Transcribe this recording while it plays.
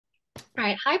All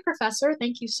right. Hi, Professor.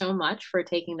 Thank you so much for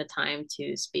taking the time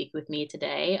to speak with me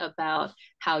today about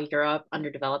how Europe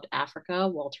underdeveloped Africa,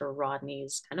 Walter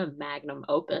Rodney's kind of magnum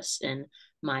opus, in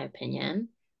my opinion.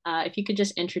 If you could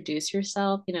just introduce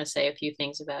yourself, say a few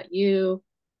things about you.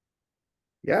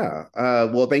 Yeah.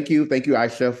 Well, thank you,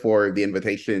 Aisha, for the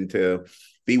invitation to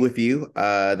be with you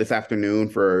this afternoon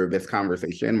for this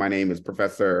conversation. My name is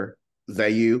Professor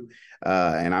Zehyoue,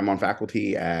 and I'm on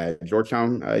faculty at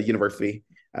Georgetown University.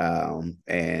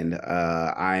 And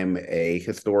I'm a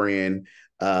historian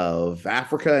of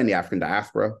Africa and the African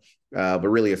diaspora, but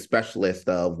really a specialist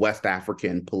of West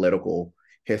African political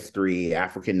history,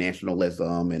 African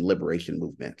nationalism, and liberation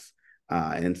movements.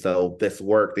 And so this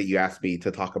work that you asked me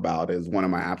to talk about is one of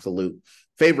my absolute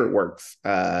favorite works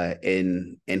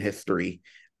in history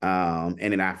and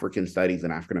in African studies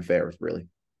and African affairs, really.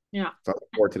 Yeah. So I look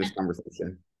forward to this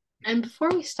conversation. And before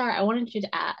we start, I wanted you to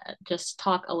just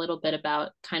talk a little bit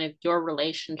about kind of your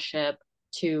relationship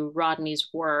to Rodney's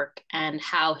work and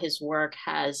how his work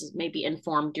has maybe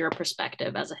informed your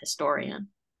perspective as a historian.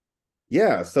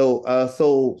 Yeah, so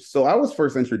I was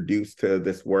first introduced to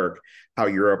this work, How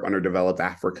Europe Underdeveloped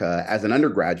Africa, as an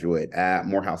undergraduate at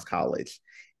Morehouse College.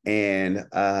 And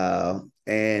while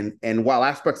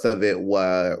aspects of it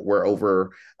were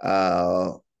over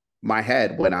my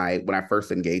head when I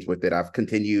first engaged with it, I've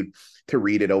continued to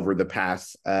read it over the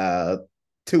past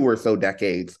two or so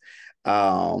decades.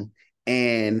 And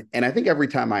I think every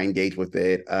time I engage with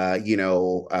it,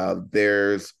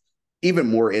 there's even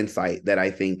more insight that I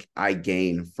think I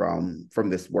gain from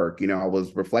this work. I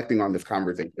was reflecting on this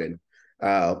conversation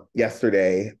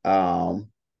yesterday, and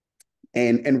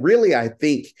really, I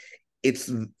think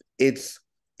it's it's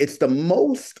it's the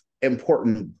most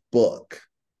important book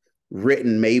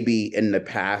written maybe in the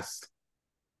past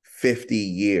 50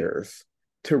 years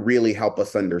to really help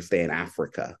us understand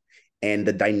Africa and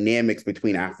the dynamics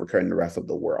between Africa and the rest of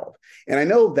the world. And I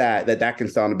know that can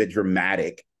sound a bit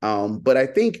dramatic, but I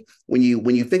think when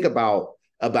you think about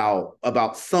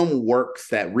some works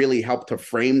that really help to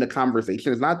frame the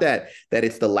conversation, it's not that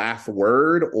it's the last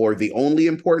word or the only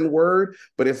important word,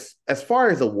 but it's as far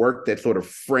as a work that sort of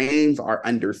frames our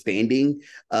understanding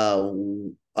of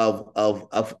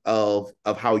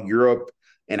how Europe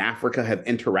and Africa have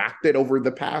interacted over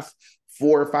the past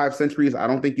 4 or 5 centuries. I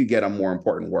don't think you get a more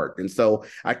important work. And so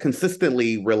I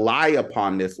consistently rely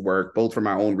upon this work, both for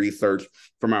my own research,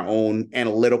 for my own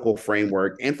analytical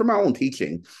framework, and for my own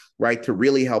teaching, right, to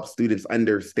really help students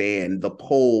understand the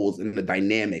poles and the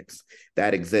dynamics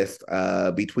that exist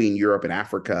between Europe and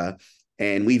Africa,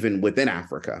 and even within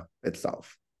Africa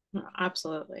itself.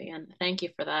 Absolutely. And thank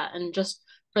you for that. And just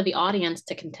for the audience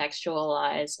to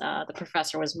contextualize, the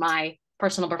professor was my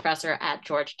personal professor at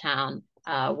Georgetown,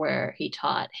 where he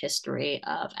taught history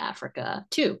of Africa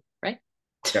too, right?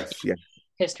 Yes, yes,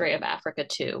 History of Africa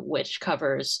too, which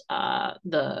covers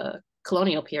the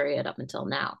colonial period up until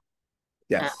now.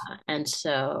 Uh, yes. and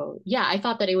so, yeah, I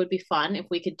thought that it would be fun if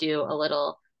we could do a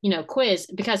little, quiz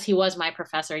because he was my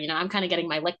professor. I'm kind of getting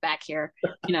my lick back here,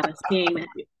 seeing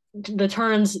the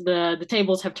turns, the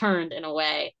tables have turned in a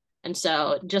way. And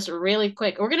so, just really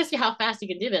quick, we're gonna see how fast you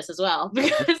can do this as well,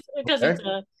 because Okay.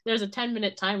 there's a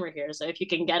 10-minute timer here. So if you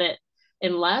can get it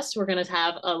in less, we're gonna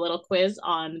have a little quiz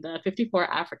on the 54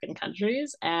 African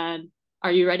countries. And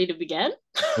are you ready to begin?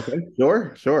 Okay.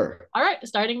 Sure, sure. All right,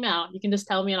 starting now. You can just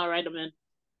tell me and I'll write them in.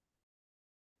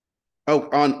 Oh,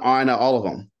 on all of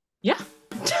them. Yeah.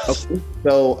 Okay.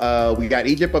 So we got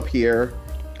Egypt up here.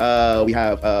 We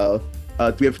have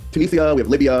Tunisia. We have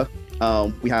Libya.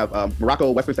 We have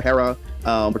Morocco, Western Sahara,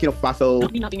 Burkina Faso.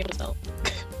 Not being able to spell.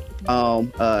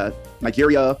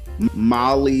 Nigeria,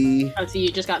 Mali. Oh, see,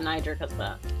 you just got Niger because of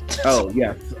that. Oh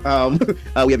yes.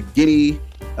 We have Guinea,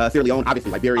 Sierra Leone,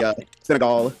 obviously Liberia,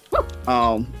 Senegal,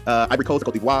 Ivory Coast,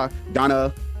 Cote d'Ivoire,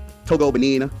 Ghana, Togo,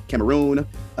 Benin, Cameroon.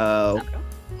 What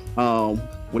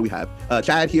do we have?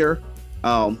 Chad here.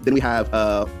 Then we have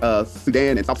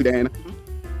Sudan and South Sudan.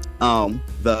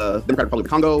 The Democratic Republic of the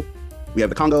Congo. We have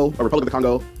the Congo, Republic of the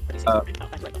Congo. Republic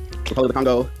of the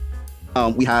Congo.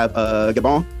 We have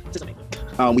Gabon.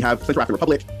 We have Central African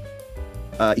Republic,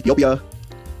 Ethiopia,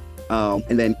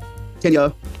 and then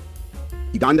Kenya,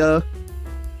 Uganda,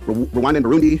 Rwanda and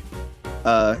Burundi,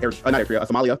 not Eritrea,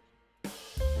 Somalia.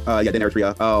 Then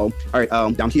Eritrea. All right,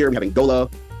 down here we have Angola,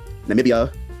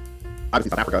 Namibia,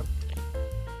 obviously South Africa.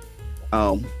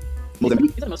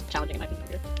 Mozambique. These are the most challenging in my opinion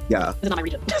here. Yeah. This is not my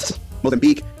region.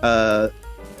 Mozambique,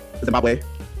 Zimbabwe,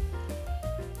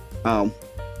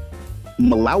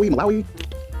 Malawi,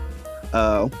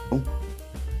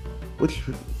 which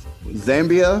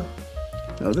Zambia?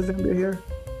 No, is it Zambia here?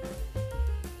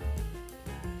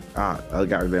 I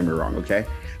got them wrong. Okay.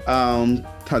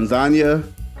 Tanzania.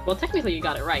 Well, technically, you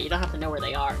got it right. You don't have to know where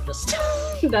they are. Just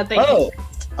that they. Oh,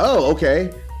 okay.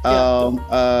 Yeah.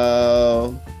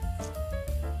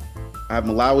 I have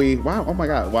Malawi. Wow. Oh my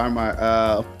God. Why am I?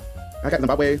 I got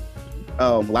Zimbabwe.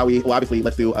 Malawi. Well, obviously,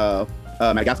 let's do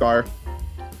Madagascar.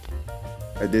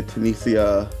 I did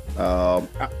Tunisia.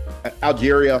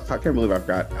 Algeria. I can't believe I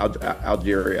forgot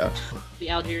Algeria.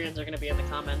 The Algerians are going to be in the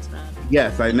comments, man.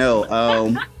 Yes, I know.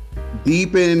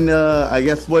 Deep in, I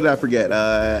guess, what did I forget?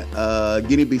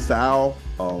 Guinea-Bissau.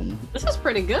 This is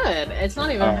pretty good. It's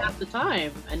not even half the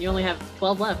time, and you only have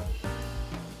 12 left.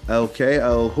 Okay.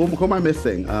 Oh, who am I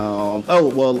missing?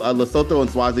 Lesotho and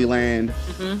Swaziland.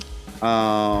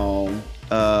 I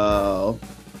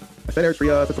said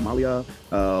Eritrea, I said Somalia.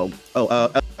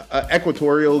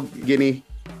 Equatorial Guinea.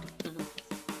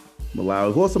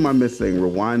 Malawi. Who else am I missing?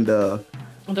 Rwanda.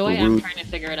 The way I'm trying to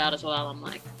figure it out as well, I'm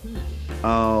like,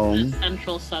 a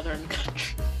central southern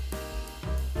country.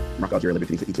 Morocco, Algeria, Libya,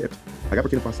 Tunisia, Egypt. I got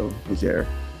Burkina Faso, Niger.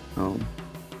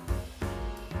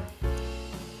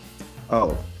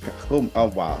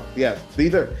 Wow. Yes,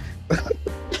 these are.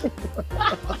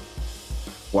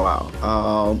 Wow.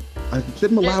 I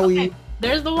said Malawi.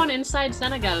 There's the one inside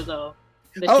Senegal, though.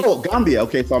 Gambia.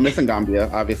 Okay, so I'm missing Gambia,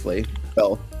 obviously.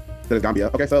 So there's Gambia.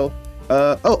 Okay, so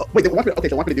wait, they want me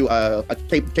to do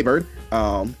Cape Verde.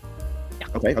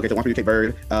 Okay, so they want me to do Cape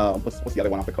Verde. What's the other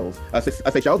one off the coast?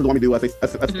 Seychelles. They want me to do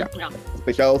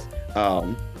Seychelles.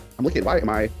 I'm looking. Why am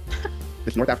I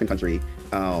this North African country?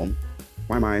 Why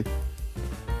am I?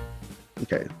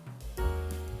 Okay.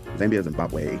 Zambia,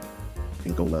 Zimbabwe,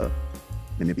 Angola,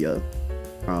 Namibia.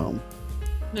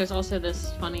 There's also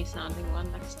this funny sounding one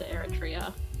next to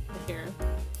Eritrea here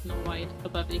in the white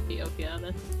above Ethiopia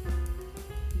that's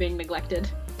being neglected.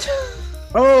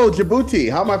 Oh, Djibouti.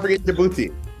 How am I forgetting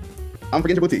Djibouti? I'm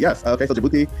forgetting Djibouti. Yes. Okay, so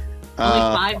Djibouti.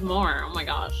 Only 5 more. Oh my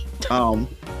gosh.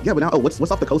 Yeah, but now, what's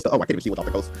off the coast? I can't even see what's off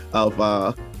the coast of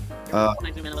Can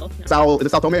I zoom in a little? Yeah. Sao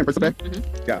Tome and Principe?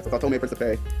 Yeah, so Sao Tome and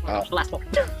Principe. The last 4.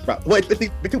 Well, it's the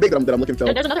too big that I'm looking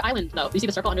for. There's another island though. You see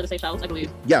the circle under the Seychelles, I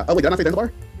believe. Yeah. Oh wait, did I not say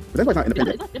Zanzibar? But Zanzibar's not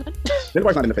independent.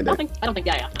 Zanzibar's not independent. I don't think.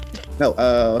 Yeah. No.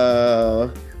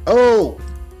 Oh,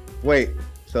 wait.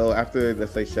 So after the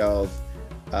Seychelles,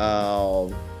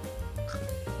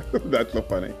 that's so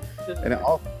funny. And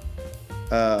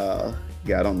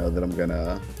yeah, I don't know that I'm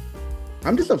gonna.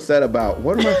 I'm just upset about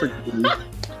what am I forgetting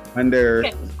under.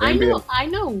 Okay. I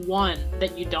know one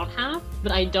that you don't have,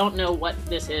 but I don't know what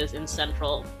this is in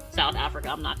Central South Africa.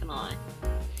 I'm not gonna lie.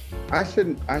 I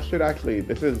should actually.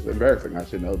 This is embarrassing. I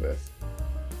should know this.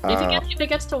 If it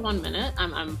gets to 1 minute,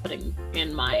 I'm putting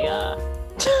in my.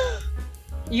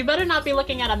 You better not be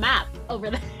looking at a map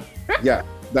over there. Yeah,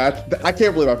 I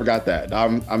can't believe I forgot that.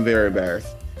 I'm very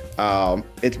embarrassed.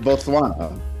 It's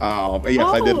Botswana. Yes,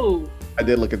 I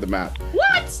did look at the map.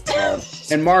 What?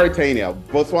 And Mauritania.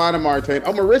 Botswana, Mauritania.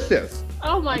 Oh, Mauritius.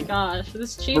 Oh my gosh,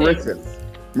 this is cheating.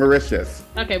 Mauritius.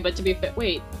 Okay, but to be fair,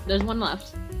 wait, there's one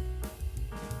left.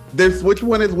 Which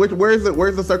one is which? Where's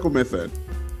the circle missing?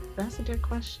 That's a good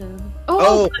question.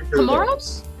 Oh,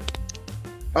 Comoros?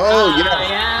 Oh, yeah.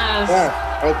 Yes.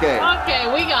 Yeah. Okay.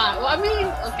 Okay, we got. Well, I mean,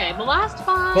 okay, the last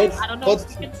 5. I don't know what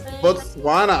you can say.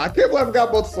 Botswana. I can't believe I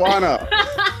forgot Botswana.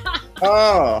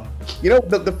 Oh,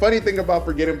 the funny thing about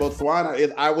forgetting Botswana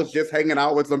is I was just hanging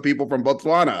out with some people from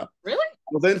Botswana. Really?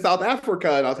 I was in South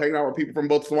Africa and I was hanging out with people from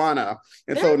Botswana.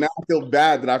 And so now I feel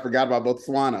bad that I forgot about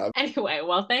Botswana. Anyway,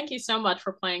 well, thank you so much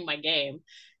for playing my game.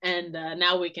 And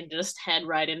now we can just head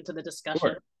right into the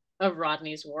discussion of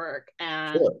Rodney's work.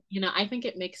 And, I think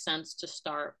it makes sense to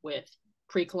start with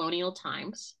pre-colonial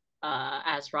times,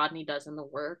 as Rodney does in the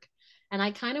work. And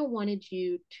I kind of wanted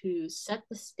you to set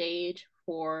the stage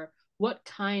for what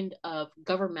kind of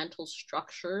governmental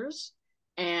structures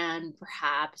and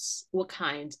perhaps what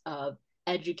kinds of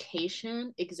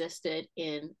education existed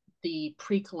in the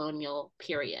pre-colonial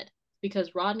period.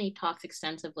 Because Rodney talks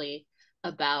extensively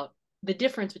about the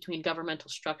difference between governmental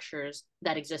structures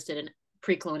that existed in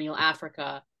pre-colonial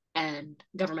Africa and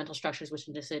governmental structures which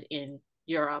existed in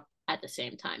Europe at the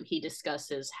same time. He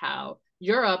discusses how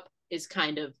Europe is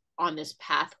kind of on this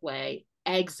pathway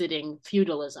exiting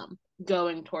feudalism,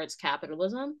 going towards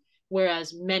capitalism,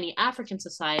 whereas many African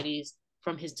societies,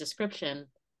 from his description,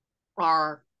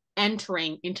 are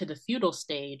entering into the feudal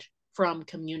stage from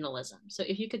communalism. So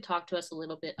if you could talk to us a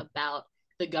little bit about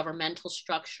the governmental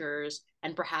structures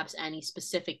and perhaps any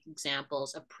specific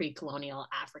examples of pre-colonial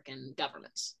African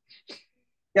governments.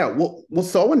 Yeah, well,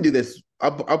 so I want to do this,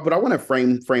 but I want to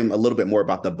frame a little bit more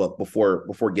about the book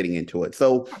before getting into it.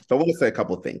 So I want to say a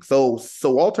couple of things. So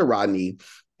Walter Rodney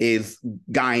is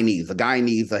Guyanese. A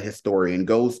Guyanese, a historian,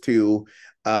 goes to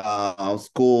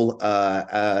school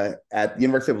at the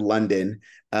University of London,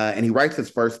 and he writes his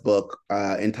first book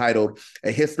entitled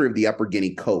A History of the Upper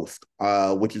Guinea Coast,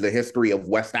 which is a history of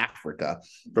West Africa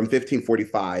from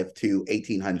 1545 to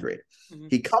 1800. Mm-hmm.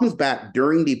 He comes back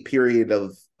during the period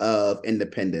of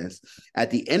independence at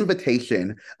the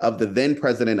invitation of the then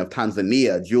president of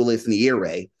Tanzania, Julius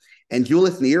Nyerere. And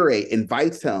Julius Nyerere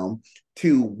invites him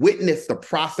to witness the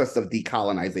process of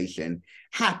decolonization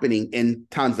happening in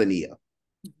Tanzania.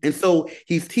 And so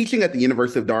he's teaching at the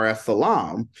University of Dar es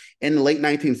Salaam in the late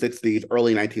 1960s,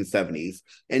 early 1970s,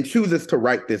 and chooses to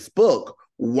write this book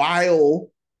while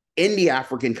in the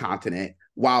African continent,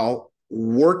 while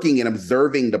working and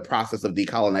observing the process of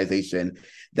decolonization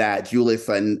that Julius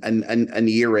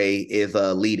Nyerere is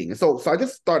leading. And so I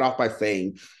just start off by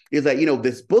saying is that,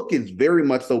 this book is very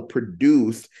much so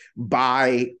produced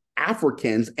by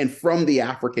Africans and from the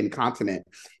African continent,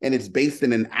 and it's based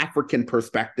in an African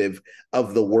perspective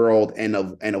of the world and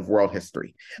of world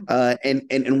history.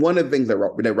 And one of the things that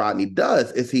Rodney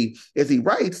does is he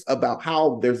writes about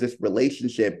how there's this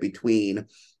relationship between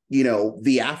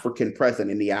the African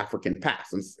present and the African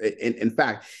past. And in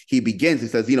fact, he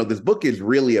says, this book is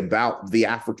really about the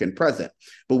African present,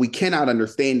 but we cannot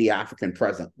understand the African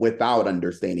present without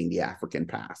understanding the African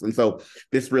past. And so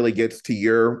this really gets to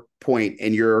your point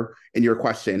in your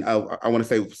question. I want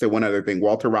to say one other thing.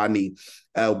 Walter Rodney,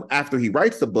 after he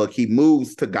writes the book, he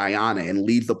moves to Guyana and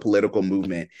leads a political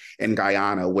movement in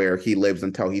Guyana, where he lives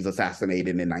until he's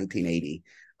assassinated in 1980.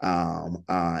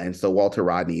 And so Walter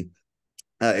Rodney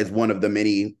is one of the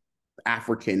many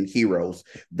African heroes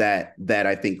that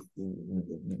I think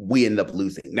we end up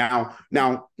losing. Now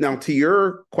to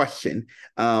your question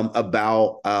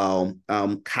about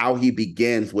how he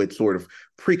begins with sort of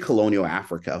pre-colonial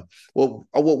Africa. Well,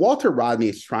 what Walter Rodney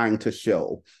is trying to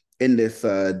show in this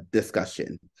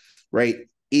discussion, right,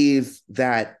 is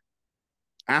that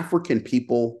African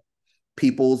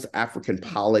peoples, African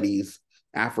polities,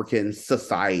 African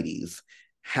societies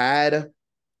had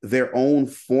their own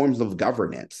forms of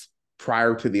governance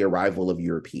prior to the arrival of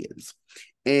Europeans.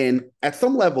 And at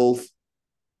some levels,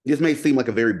 this may seem like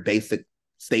a very basic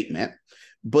statement,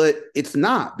 but it's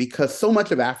not, because so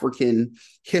much of African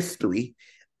history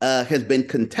has been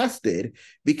contested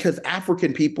because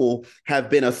African people have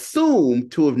been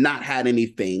assumed to have not had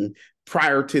anything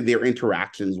prior to their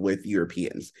interactions with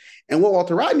Europeans. And what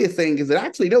Walter Rodney is saying is that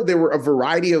actually, no, there were a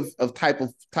variety of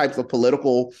types of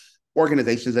political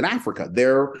organizations in Africa.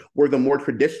 There were the more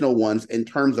traditional ones in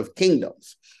terms of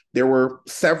kingdoms. There were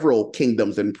several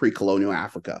kingdoms in pre-colonial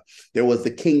Africa. There was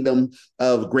the kingdom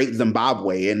of Great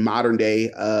Zimbabwe in modern day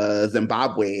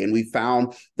Zimbabwe. And we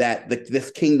found that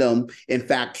this kingdom, in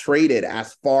fact, traded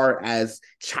as far as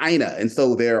China. And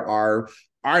so there are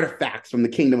artifacts from the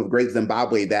kingdom of Great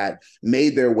Zimbabwe that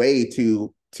made their way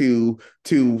to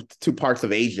parts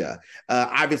of Asia.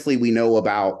 Obviously, we know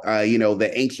about,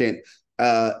 the ancient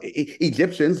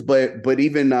Egyptians, but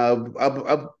even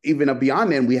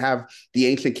beyond them, we have the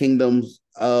ancient kingdoms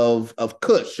of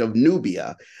Kush, of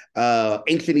Nubia,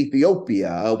 ancient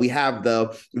Ethiopia. We have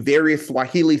the various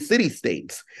Swahili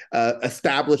city-states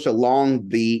established along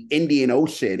the Indian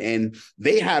Ocean, and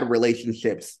they had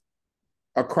relationships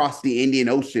across the Indian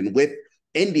Ocean with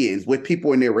Indians, with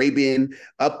people in the Arabian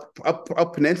up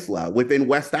peninsula. Within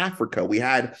West Africa, we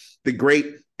had the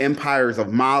great empires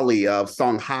of Mali, of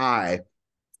Songhai,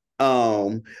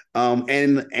 and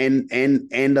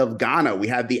of Ghana. We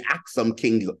had the Axum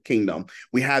kingdom.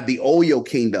 We had the Oyo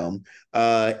kingdom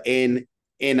in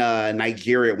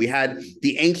Nigeria. We had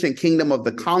the ancient kingdom of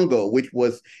the Congo, which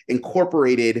was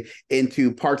incorporated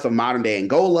into parts of modern day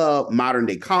Angola, modern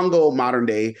day Congo, modern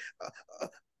day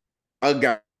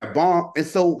Gabon. And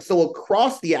so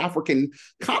across the African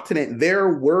continent, there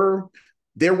were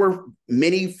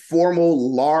many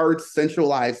formal, large,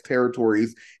 centralized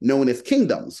territories known as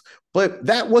kingdoms. But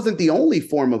that wasn't the only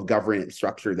form of governance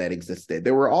structure that existed.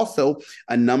 There were also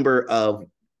a number of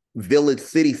village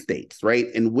city-states, right,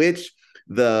 in which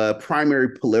the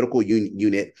primary political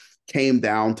unit came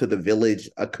down to the village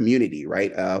community,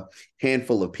 right? A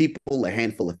handful of people, a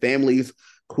handful of families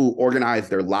who organized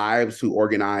their lives, who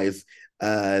organized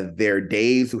their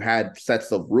days, who had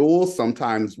sets of rules,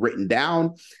 sometimes written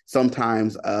down,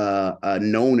 sometimes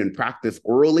known and practiced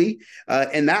orally.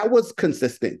 And that was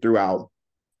consistent throughout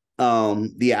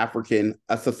the African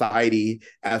society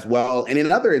as well. And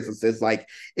in other instances, like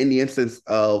in the instance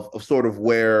of sort of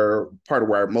where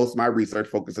most of my research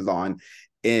focuses on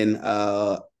in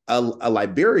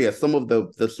Liberia, some of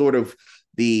the sort of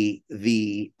the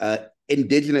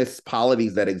indigenous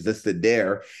polities that existed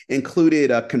there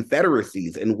included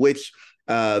confederacies in which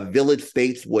village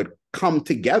states would come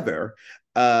together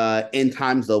in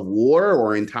times of war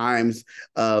or in times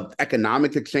of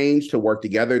economic exchange to work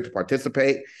together to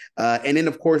participate. And then,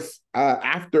 of course,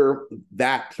 after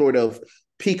that sort of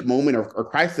peak moment or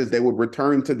crisis, they would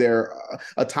return to their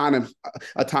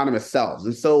autonomous selves.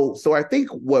 And so I think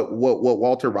what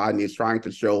Walter Rodney is trying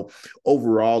to show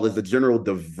overall is the general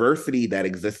diversity that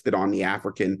existed on the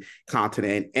African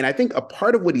continent. And I think a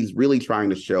part of what he's really trying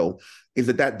to show is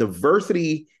that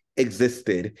diversity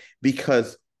existed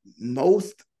because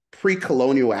most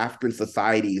pre-colonial African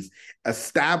societies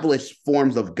established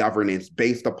forms of governance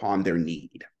based upon their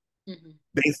need. Mm-hmm.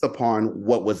 Based upon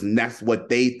what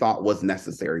they thought was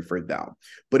necessary for them.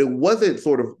 But it wasn't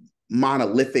sort of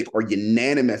monolithic or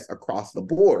unanimous across the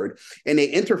board, and they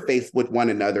interfaced with one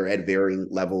another at varying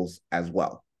levels as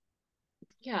well.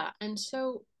 Yeah, and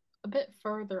so a bit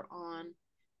further on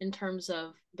in terms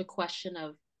of the question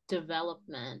of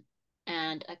development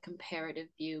and a comparative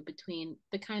view between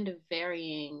the kind of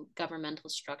varying governmental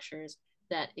structures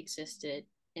that existed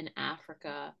in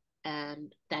Africa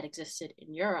and that existed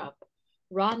in Europe,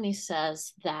 Rodney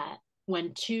says that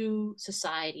when two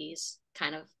societies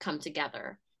kind of come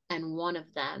together and one of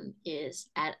them is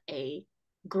at a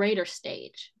greater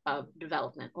stage of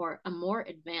development or a more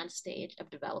advanced stage of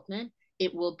development,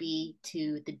 it will be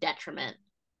to the detriment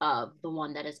of the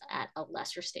one that is at a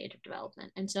lesser stage of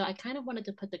development. And so I kind of wanted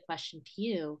to put the question to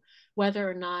you, whether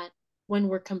or not when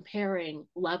we're comparing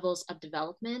levels of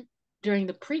development during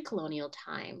the pre-colonial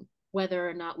time, whether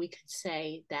or not we could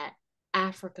say that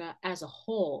Africa as a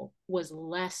whole was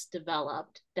less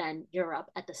developed than Europe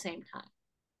at the same time.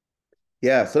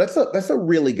 Yeah, so that's a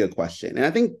really good question. And I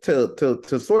think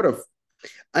to sort of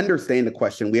understand the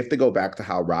question, we have to go back to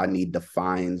how Rodney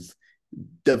defines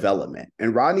development.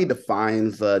 And Rodney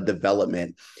defines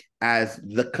development as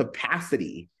the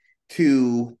capacity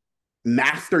to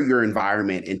master your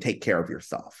environment and take care of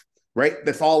yourself. Right?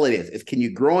 That's all it is can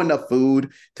you grow enough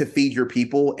food to feed your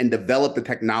people and develop the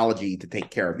technology to take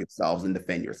care of yourselves and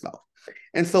defend yourself?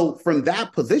 And so from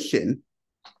that position,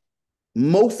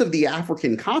 most of the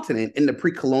African continent in the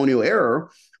pre-colonial era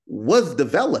was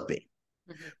developing.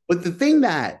 Mm-hmm. But the thing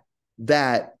that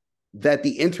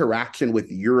the interaction with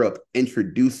Europe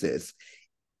introduces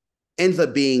ends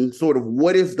up being sort of,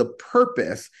 what is the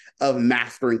purpose of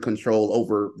mastering control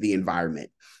over the environment?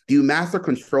 Do you master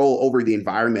control over the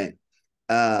environment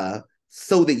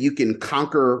so that you can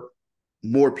conquer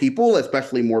more people,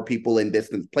 especially more people in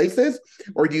distant places?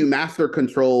 Or do you master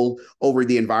control over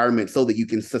the environment so that you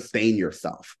can sustain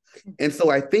yourself? And so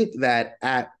I think that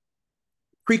at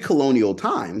pre-colonial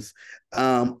times,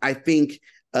 I think,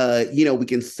 we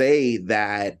can say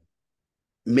that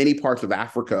many parts of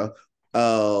Africa,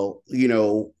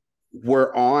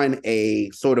 were on a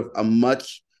sort of a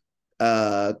much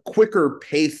quicker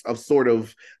pace of sort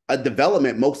of a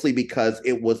development, mostly because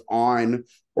it was on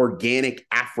organic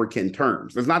African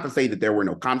terms. It's not to say that there were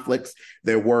no conflicts.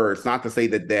 There were. It's not to say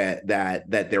that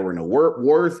there were no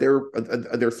wars. There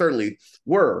certainly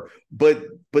were, but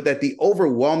that the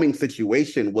overwhelming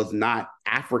situation was not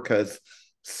Africa's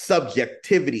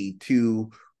subjectivity to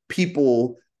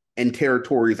people and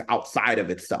territories outside of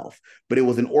itself, but it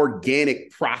was an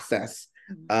organic process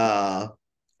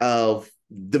of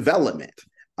development.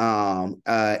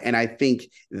 And I think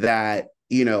that,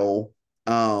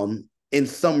 in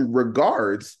some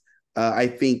regards, I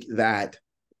think that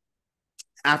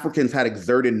Africans had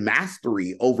exerted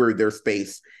mastery over their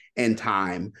space and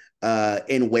time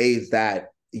in ways that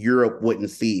Europe wouldn't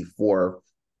see for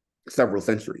several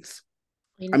centuries.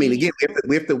 Indeed. I mean, again,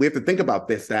 we have to think about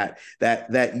this, that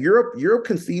Europe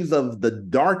conceives of the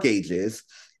Dark Ages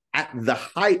at the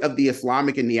height of the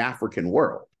Islamic and the African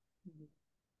world.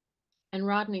 And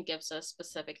Rodney gives a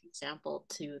specific example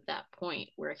to that point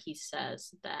where he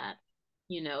says that,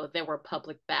 there were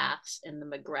public baths in the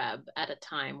Maghreb at a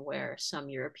time where some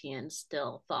Europeans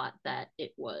still thought that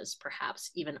it was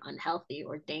perhaps even unhealthy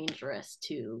or dangerous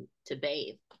to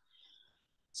bathe.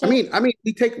 So, I mean,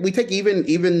 we take even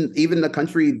the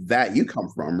country that you come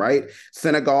from, right?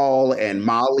 Senegal and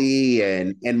Mali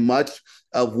and much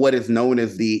of what is known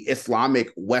as the Islamic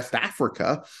West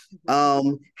Africa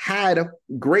had a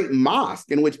great mosque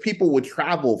in which people would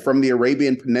travel from the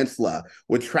Arabian Peninsula,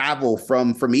 would travel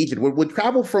from Egypt, would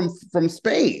travel from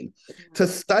Spain to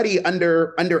study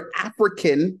under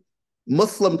African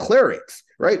Muslim clerics.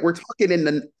 Right, we're talking in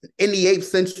the 8th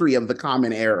century of the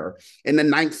Common Era, in the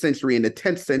 9th century, in the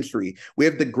 10th century. We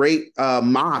have the great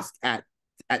mosque at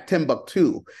at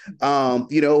Timbuktu,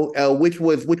 which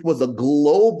was a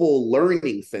global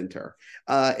learning center.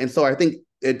 And so I think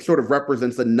it sort of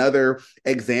represents another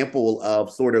example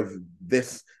of sort of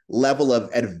this level of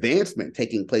advancement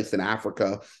taking place in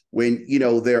Africa when,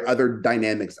 there are other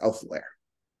dynamics elsewhere.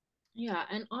 Yeah,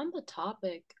 and on the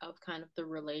topic of kind of the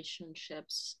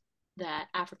relationships that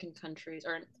African countries,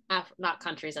 or not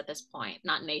countries at this point,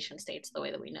 not nation states the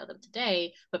way that we know them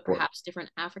today, but Sure. perhaps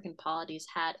different African polities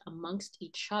had amongst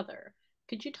each other.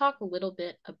 Could you talk a little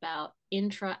bit about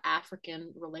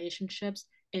intra-African relationships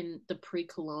in the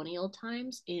pre-colonial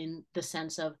times, in the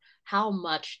sense of how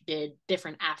much did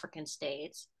different African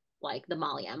states, like the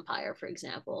Mali Empire, for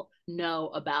example, know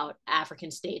about African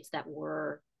states that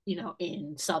were,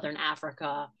 in Southern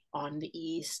Africa on the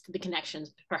east, the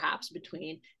connections perhaps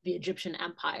between the Egyptian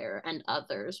Empire and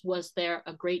others? Was there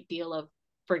a great deal of,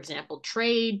 for example,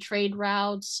 trade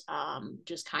routes,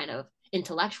 just kind of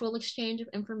intellectual exchange of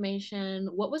information?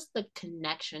 What was the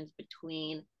connections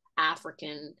between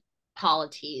African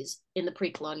polities in the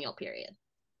pre-colonial period?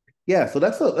 Yeah, so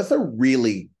that's a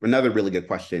really another really good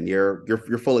question. You're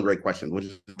full of great questions, which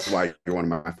is why you're one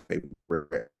of my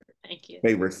Thank you.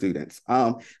 favorite students.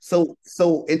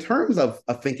 So in terms of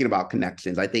thinking about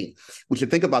connections, I think we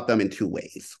should think about them in two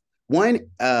ways. One,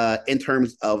 in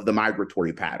terms of the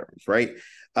migratory patterns, right?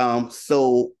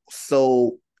 So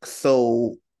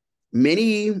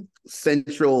many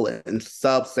Central and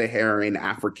Sub-Saharan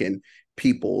African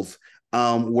peoples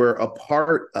were a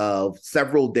part of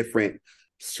several different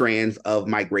strands of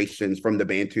migrations from the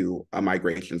Bantu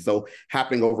migration. So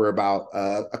happening over about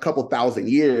a couple thousand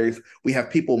years, we have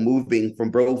people moving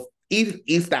from both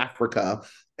East Africa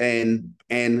and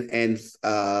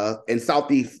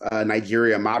Southeast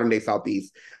Nigeria, modern day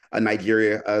Southeast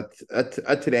Nigeria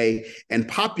today, and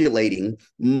populating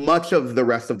much of the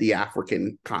rest of the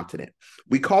African continent.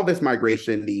 We call this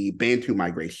migration the Bantu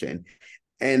migration.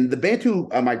 And the Bantu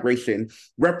migration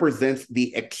represents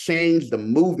the exchange, the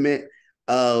movement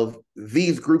of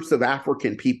these groups of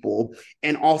African people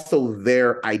and also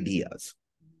their ideas.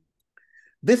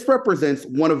 This represents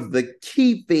one of the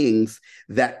key things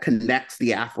that connects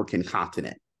the African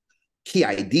continent. Key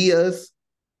ideas,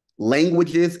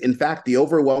 languages. In fact, the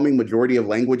overwhelming majority of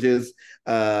languages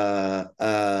that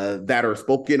are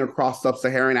spoken across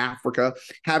sub-Saharan Africa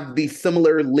have these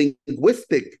similar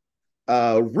linguistic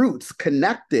roots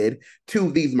connected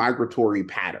to these migratory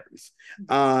patterns.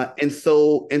 So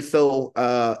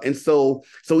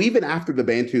even after the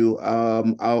Bantu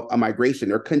migration,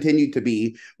 there continued to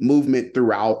be movement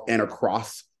throughout and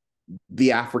across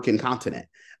the African continent.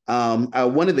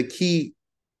 One of the key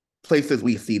places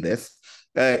we see this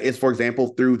is, for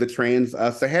example, through the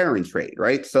trans-Saharan trade,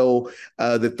 right? So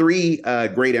the three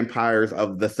great empires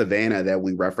of the savannah that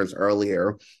we referenced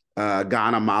earlier,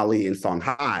 Ghana, Mali, and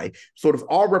Songhai, sort of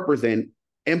all represent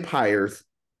empires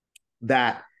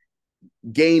that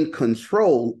gained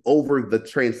control over the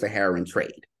trans-Saharan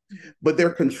trade. But their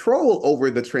control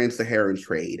over the trans-Saharan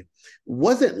trade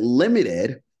wasn't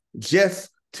limited just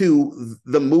to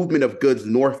the movement of goods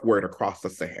northward across the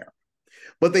Sahara,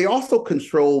 but they also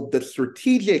controlled the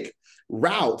strategic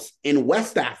routes in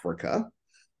West Africa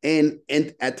and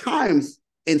at times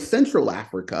in Central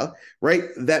Africa, right,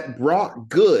 that brought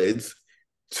goods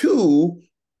to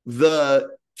the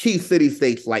key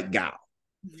city-states like Gao.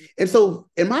 And so,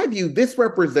 in my view, this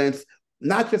represents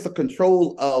not just a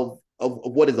control of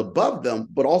what is above them,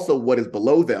 but also what is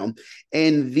below them.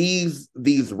 And these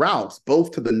routes,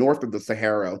 both to the north of the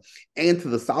Sahara and to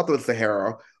the south of the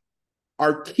Sahara,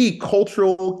 are key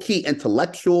cultural, key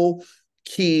intellectual,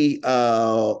 key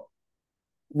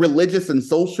religious and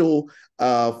social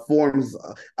forms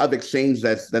of exchange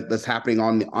that's happening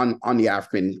on the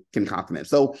African continent.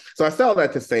 So I say all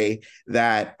that to say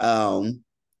that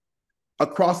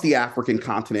across the African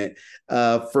continent,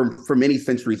 for many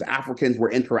centuries, Africans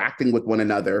were interacting with one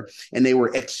another and they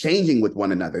were exchanging with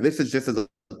one another. This is just as a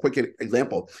quick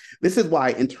example. This is why,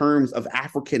 in terms of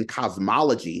African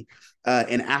cosmology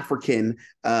and African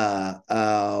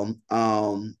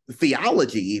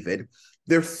theology, even,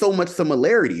 there's so much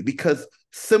similarity because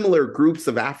similar groups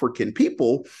of African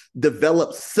people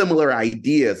develop similar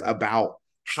ideas about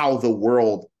how the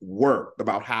world worked,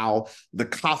 about how the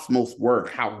cosmos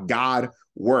worked, how God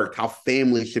worked, how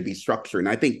families should be structured. And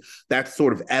I think that's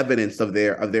sort of evidence of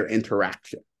their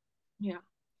interaction. Yeah.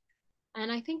 And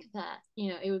I think that,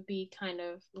 it would be kind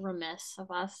of remiss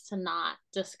of us to not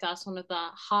discuss one of the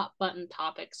hot button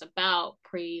topics about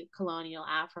pre-colonial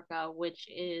Africa, which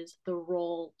is the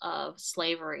role of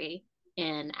slavery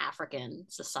in African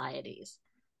societies.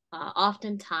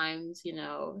 Oftentimes,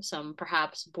 some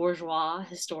perhaps bourgeois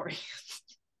historians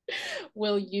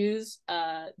We'll use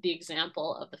the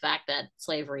example of the fact that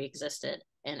slavery existed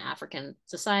in African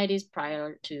societies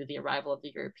prior to the arrival of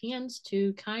the Europeans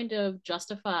to kind of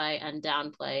justify and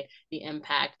downplay the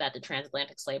impact that the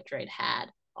transatlantic slave trade had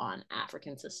on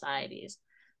African societies.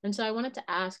 And so I wanted to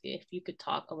ask if you could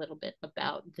talk a little bit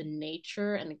about the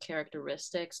nature and the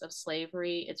characteristics of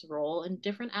slavery, its role in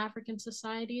different African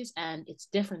societies, and its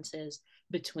differences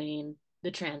between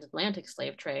the transatlantic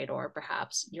slave trade or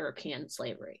perhaps European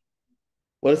slavery.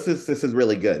 Well, this is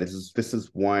really good. This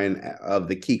is one of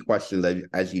the key questions,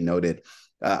 as you noted,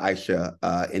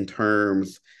 Aisha, in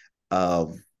terms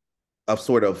of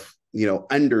sort of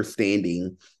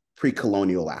understanding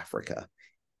pre-colonial Africa.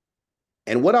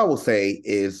 And what I will say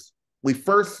is we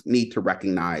first need to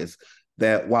recognize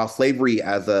that while slavery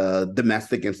as a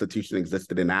domestic institution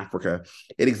existed in Africa,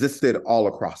 it existed all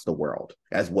across the world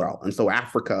as well. And so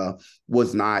Africa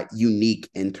was not unique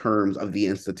in terms of the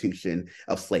institution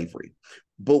of slavery.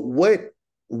 But what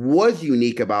was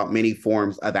unique about many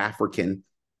forms of African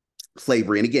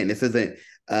slavery, and again, this isn't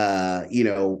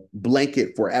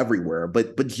blanket for everywhere,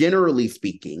 but generally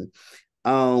speaking,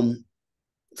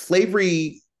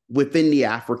 slavery within the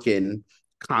African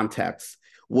context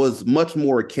was much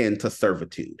more akin to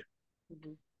servitude.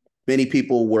 Mm-hmm. Many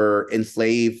people were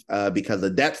enslaved because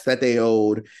of debts that they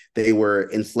owed. They were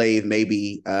enslaved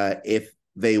maybe if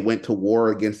they went to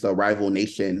war against a rival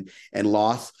nation and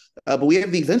lost. But we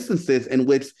have these instances in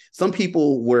which some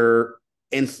people were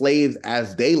enslaved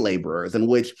as day laborers, in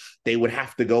which they would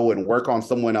have to go and work on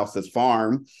someone else's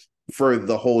farm for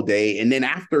the whole day. And then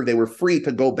after, they were free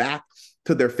to go back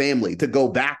to their family, to go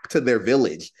back to their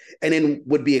village, and then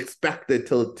would be expected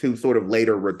to sort of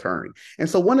later return. And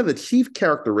so one of the chief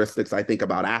characteristics, I think,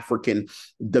 about African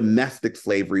domestic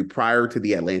slavery prior to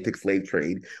the Atlantic slave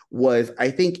trade was,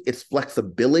 I think, its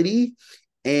flexibility,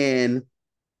 and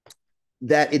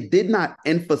that it did not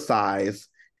emphasize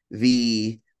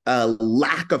the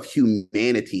lack of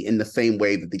humanity in the same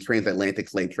way that the transatlantic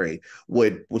slave trade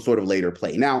would sort of later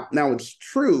play. Now it's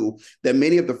true that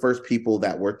many of the first people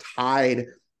that were tied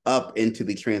up into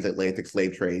the transatlantic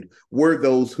slave trade were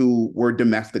those who were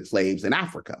domestic slaves in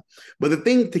Africa. But the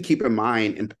thing to keep in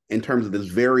mind in terms of this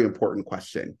very important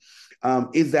question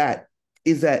is that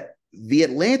the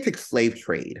Atlantic slave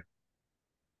trade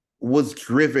was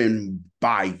driven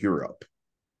by Europe.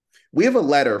 We have a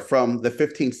letter from the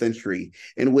 15th century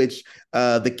in which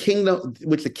the king of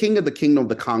the Kingdom of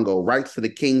the Congo writes to the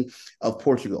King of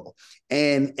Portugal.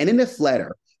 And in this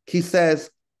letter, he says,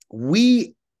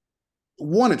 we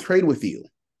want to trade with you,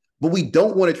 but we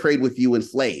don't want to trade with you in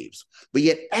slaves. But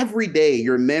yet every day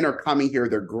your men are coming here,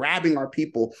 they're grabbing our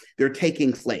people, they're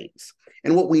taking slaves.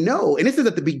 And what we know, and this is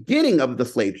at the beginning of the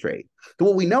slave trade, so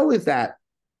what we know is that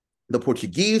the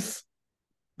Portuguese,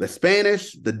 the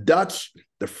Spanish, the Dutch,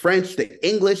 the French, the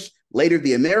English, later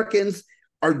the Americans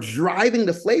are driving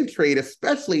the slave trade,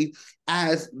 especially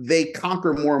as they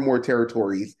conquer more and more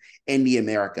territories in the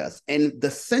Americas. And the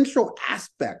central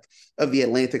aspect of the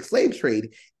Atlantic slave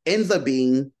trade ends up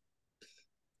being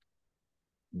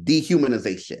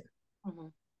dehumanization. Mm-hmm.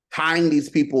 Tying these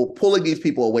people, pulling these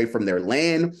people away from their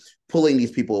land, pulling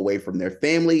these people away from their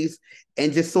families,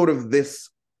 and just sort of this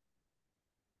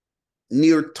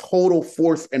near total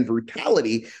force and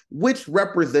brutality, which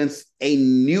represents a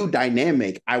new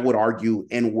dynamic, I would argue,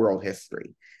 in world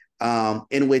history,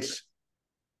 in which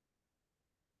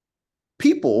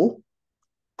people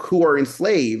who are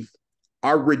enslaved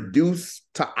are reduced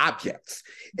to objects.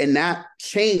 And that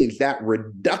change, that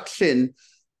reduction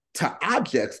to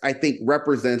objects, I think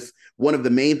represents one of the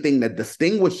main things that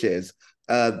distinguishes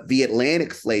the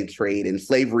Atlantic slave trade and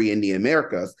slavery in the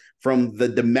Americas from the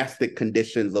domestic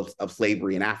conditions of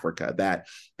slavery in Africa. That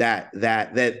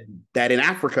in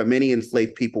Africa, many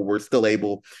enslaved people were still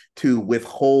able to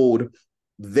withhold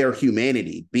their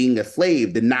humanity. Being a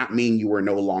slave did not mean you were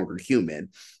no longer human.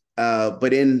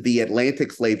 But in the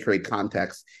Atlantic slave trade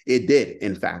context, it did,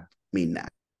 in fact, mean that.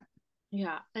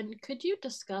 Yeah. And could you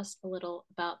discuss a little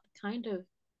about the kind of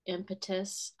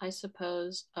impetus, I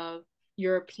suppose, of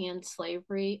European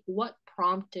slavery? What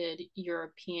prompted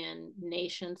European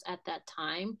nations at that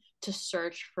time to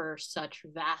search for such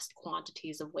vast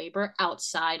quantities of labor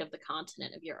outside of the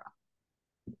continent of Europe?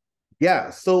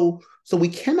 Yeah, so we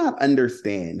cannot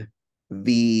understand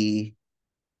the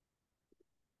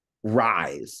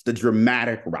rise, the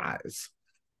dramatic rise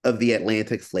of the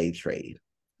Atlantic slave trade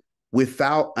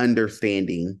without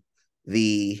understanding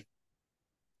the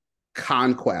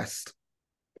conquest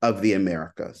of the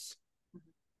Americas.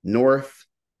 North,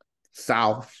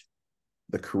 South,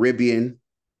 the Caribbean.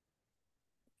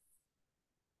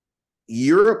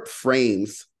 Europe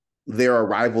frames their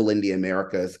arrival in the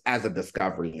Americas as a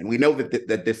discovery. And we know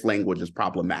that this language is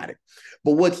problematic.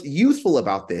 But what's useful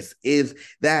about this is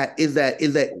that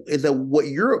what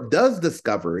Europe does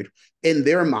discover in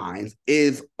their minds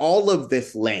is all of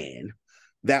this land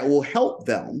that will help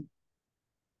them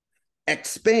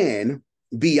expand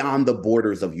beyond the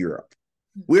borders of Europe.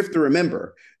 We have to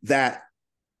remember that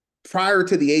prior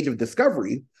to the Age of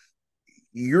Discovery,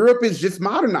 Europe is just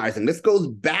modernizing. This goes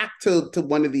back to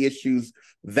one of the issues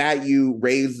that you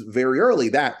raised very early,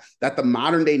 that the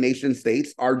modern day nation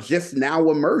states are just now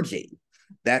emerging,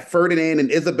 that Ferdinand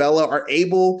and Isabella are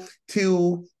able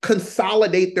to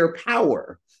consolidate their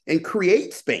power and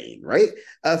create Spain, right?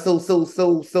 So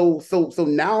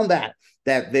now that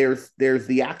there's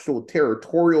the actual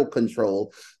territorial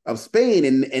control of Spain,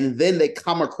 and then they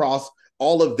come across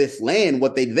all of this land,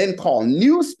 what they then call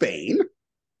New Spain,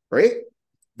 right?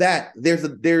 That there's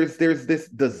this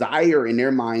desire in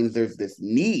their minds, there's this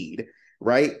need,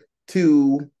 right,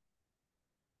 to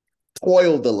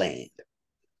toil the land,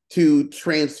 to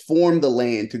transform the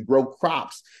land, to grow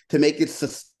crops, to make it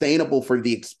sustainable for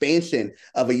the expansion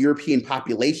of a European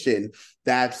population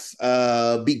that's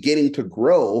beginning to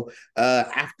grow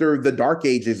after the Dark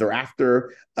Ages, or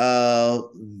after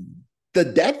the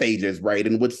Death Ages, right,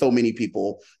 in which so many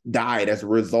people died as a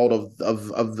result of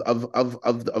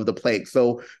the plague.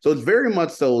 So it's very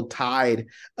much so tied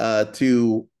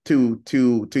to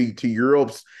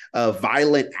Europe's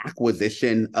violent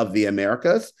acquisition of the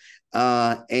Americas.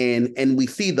 And we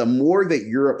see the more that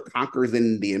Europe conquers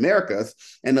in the Americas,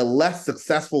 and the less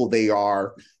successful they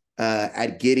are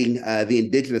at getting the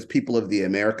indigenous people of the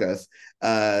Americas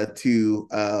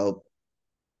to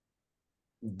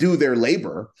do their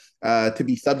labor, to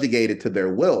be subjugated to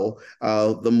their will,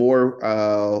 the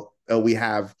more we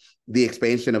have the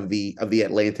expansion of the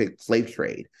Atlantic slave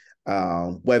trade,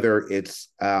 whether it's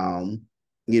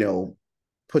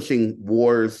pushing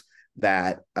wars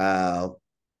that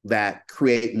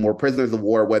create more prisoners of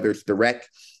war, whether it's direct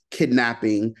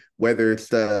kidnapping, whether it's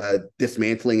the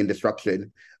dismantling and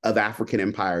destruction of African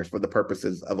empires for the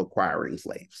purposes of acquiring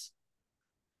slaves.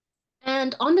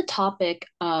 And on the topic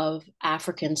of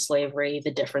African slavery, the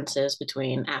differences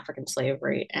between African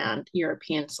slavery and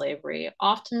European slavery,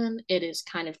 often it is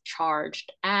kind of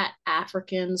charged at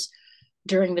Africans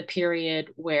during the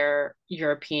period where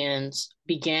Europeans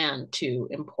began to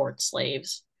import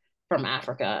slaves from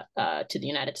Africa to the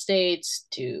United States,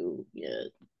 to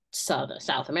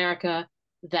South America,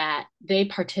 that they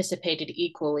participated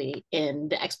equally in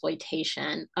the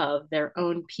exploitation of their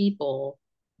own people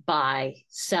by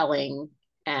selling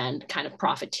and kind of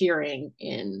profiteering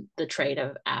in the trade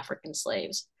of African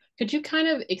slaves. Could you kind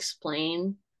of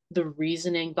explain the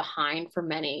reasoning behind, for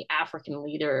many African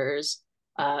leaders,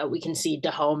 we can see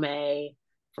Dahomey,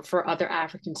 for other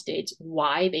African states,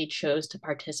 why they chose to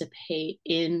participate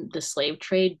in the slave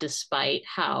trade despite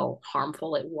how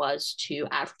harmful it was to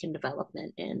African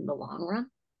development in the long run?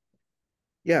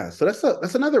 Yeah, so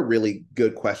that's another really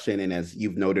good question, and as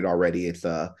you've noted already, it's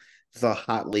a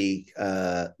hotly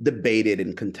debated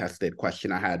and contested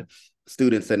question. I had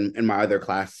students in my other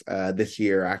class this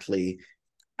year actually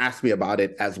ask me about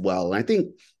it as well, and I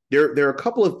think there are a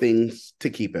couple of things to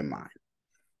keep in mind.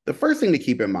 The first thing to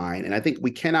keep in mind, and I think we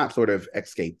cannot sort of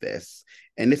escape this,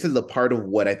 and this is a part of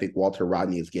what I think Walter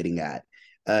Rodney is getting at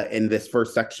in this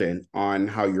first section on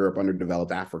how Europe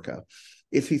underdeveloped Africa,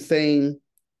 is he's saying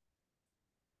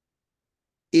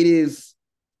it is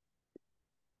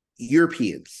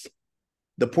Europeans,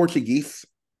 the Portuguese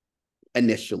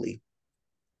initially,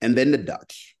 and then the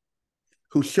Dutch,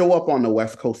 who show up on the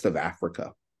west coast of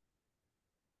Africa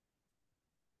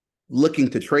looking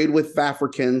to trade with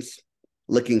Africans,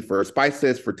 looking for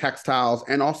spices, for textiles,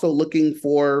 and also looking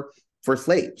for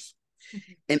slaves.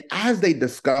 Mm-hmm. And as they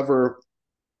discover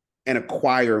and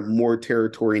acquire more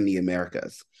territory in the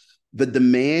Americas, the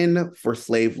demand for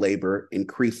slave labor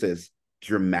increases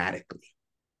dramatically.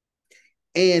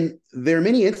 And there are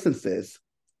many instances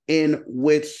in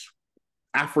which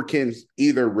Africans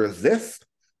either resist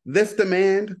this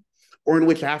demand or in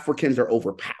which Africans are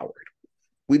overpowered.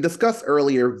 We discussed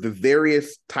earlier the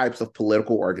various types of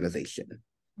political organization.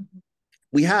 Mm-hmm.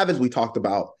 We have, as we talked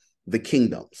about, the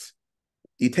kingdoms.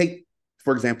 You take,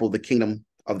 for example, the Kingdom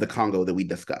of the Congo that we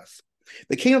discussed.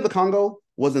 The Kingdom of the Congo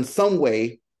was in some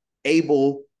way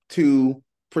able to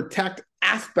protect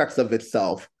aspects of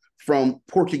itself from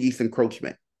Portuguese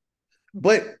encroachment,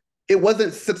 but it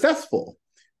wasn't successful.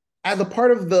 As a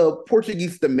part of the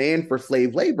Portuguese demand for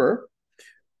slave labor,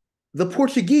 the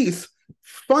Portuguese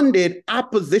funded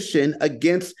opposition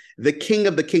against the king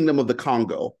of the Kingdom of the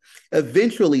Congo,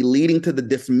 eventually leading to the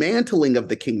dismantling of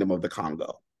the Kingdom of the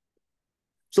Congo.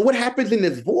 So what happens in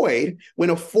this void when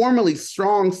a formerly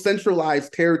strong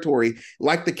centralized territory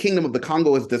like the Kingdom of the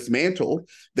Congo is dismantled,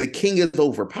 the king is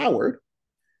overpowered,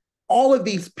 all of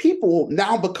these people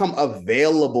now become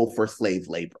available for slave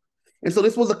labor. And so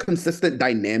this was a consistent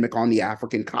dynamic on the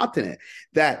African continent,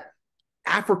 that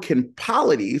African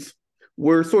polities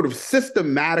were sort of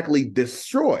systematically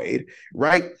destroyed,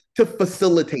 right, to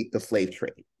facilitate the slave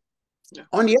trade. Yeah.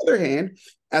 On the other hand,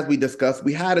 as we discussed,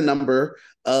 we had a number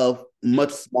of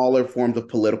much smaller forms of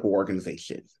political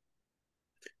organizations.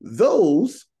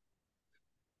 Those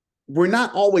were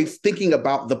not always thinking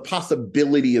about the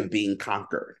possibility of being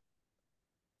conquered.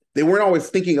 They weren't always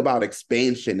thinking about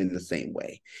expansion in the same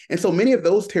way. And so many of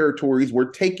those territories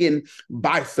were taken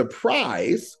by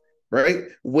surprise, right,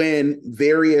 when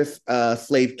various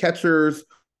slave catchers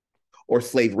or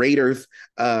slave raiders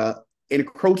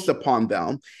encroached upon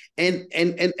them.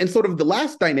 And sort of the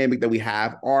last dynamic that we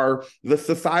have are the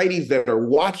societies that are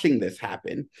watching this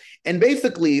happen. And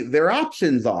basically their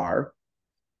options are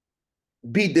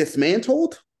be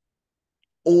dismantled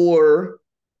or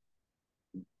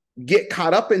get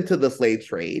caught up into the slave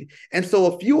trade. And so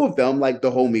a few of them, like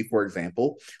Dahomey, for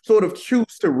example, sort of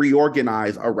choose to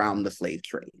reorganize around the slave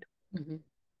trade. Mm-hmm.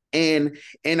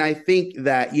 And I think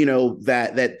that, you know,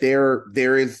 that there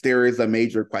is a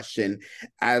major question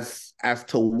as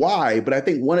to why. But I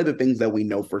think one of the things that we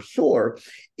know for sure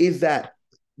is that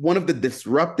one of the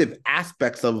disruptive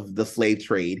aspects of the slave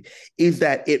trade is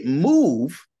that it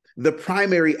moved the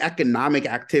primary economic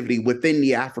activity within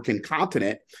the African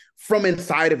continent from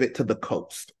inside of it to the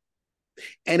coast.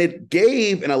 And it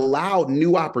gave and allowed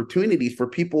new opportunities for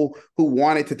people who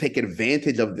wanted to take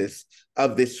advantage of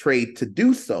this trade to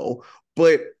do so.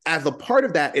 But as a part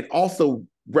of that, it also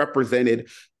represented,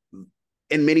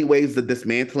 in many ways, the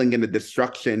dismantling and the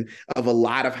destruction of a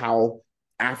lot of how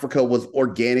Africa was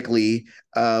organically,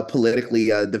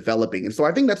 politically developing. And so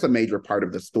I think that's a major part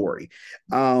of the story.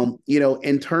 You know,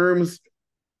 in terms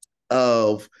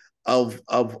of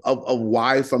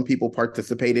why some people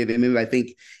participated in it, I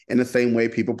think in the same way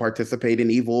people participate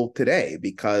in evil today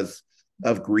because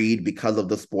of greed, because of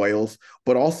the spoils.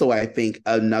 But also I think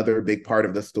another big part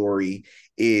of the story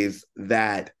is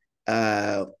that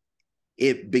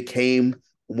it became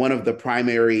one of the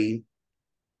primary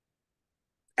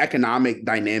economic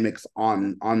dynamics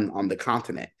on the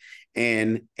continent.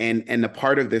 And the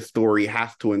part of this story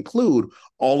has to include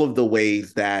all of the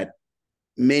ways that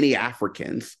many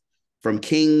Africans, from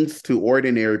kings to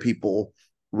ordinary people,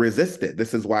 resisted.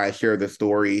 This is why I share the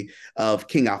story of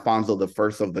King Alfonso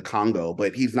I of the Congo,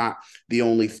 but he's not the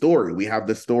only story. We have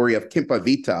the story of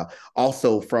Kimpavita,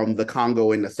 also from the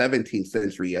Congo in the 17th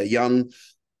century, a young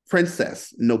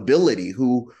princess, nobility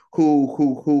who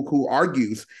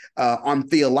argues on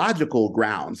theological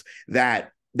grounds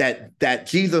that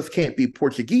Jesus can't be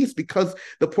Portuguese because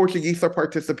the Portuguese are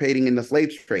participating in the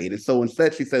slave trade. And so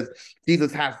instead she says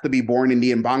Jesus has to be born in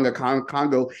the Mbanga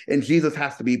Congo and Jesus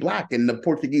has to be Black. And the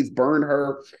Portuguese burn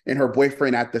her and her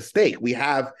boyfriend at the stake. We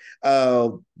have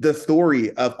the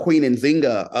story of Queen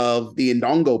Nzinga of the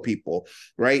Ndongo people,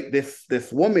 right?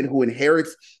 This woman who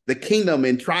inherits the kingdom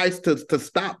and tries to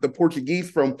stop the Portuguese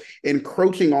from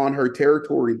encroaching on her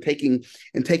territory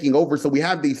and taking over. So we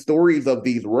have these stories of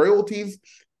these royalties,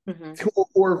 mm-hmm,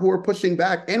 who are pushing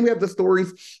back. And we have the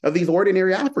stories of these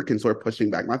ordinary Africans who are pushing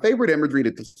back. My favorite imagery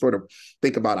to sort of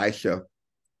think about, Aisha,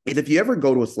 is if you ever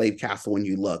go to a slave castle and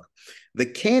you look, the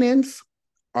cannons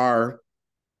are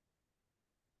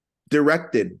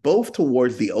directed both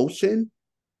towards the ocean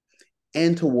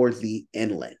and towards the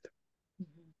inland.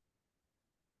 Mm-hmm.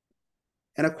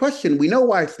 And a question, we know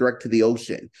why it's directed to the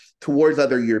ocean, towards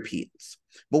other Europeans.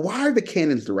 But why are the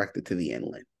cannons directed to the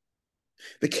inland?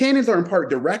 The cannons are in part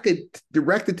directed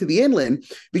to the inland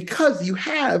because you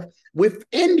have,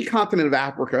 within the continent of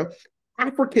Africa,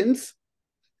 Africans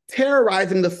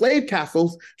terrorizing the slave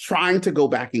castles, trying to go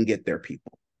back and get their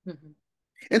people. Mm-hmm.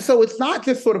 And so it's not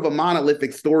just sort of a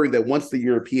monolithic story that once the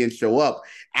Europeans show up,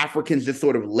 Africans just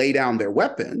sort of lay down their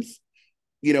weapons,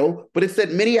 you know, but it's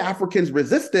that many Africans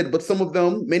resisted, but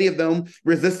many of them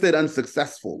resisted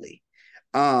unsuccessfully.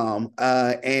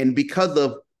 And because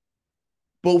of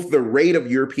both the rate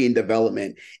of European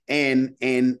development and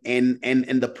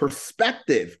the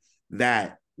perspective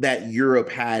that Europe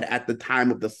had at the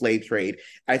time of the slave trade,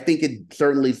 I think it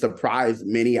certainly surprised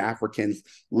many Africans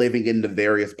living in the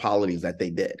various polities that they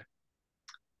did.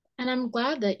 And I'm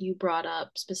glad that you brought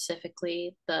up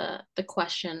specifically the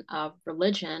question of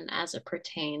religion as it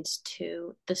pertains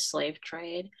to the slave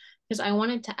trade, because I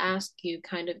wanted to ask you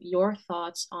kind of your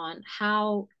thoughts on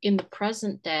how in the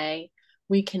present day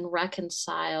we can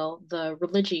reconcile the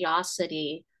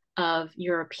religiosity of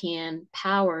European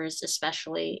powers,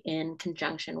 especially in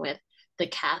conjunction with the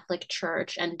Catholic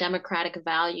Church and democratic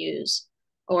values,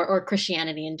 or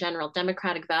Christianity in general,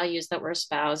 democratic values that were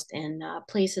espoused in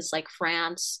places like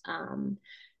France,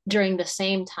 during the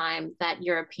same time that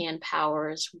European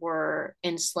powers were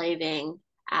enslaving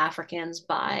Africans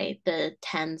by the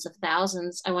tens of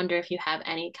thousands. I wonder if you have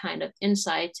any kind of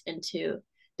insight into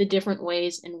the different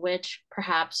ways in which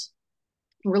perhaps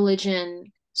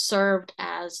religion served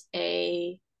as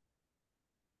a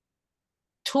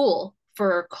tool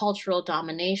for cultural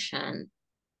domination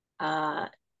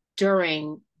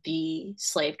during the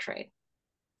slave trade.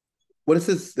 Well,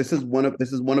 this is one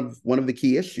of the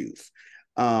key issues.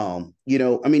 You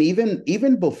know, I mean,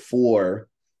 even before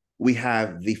we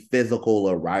have the physical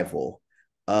arrival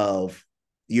of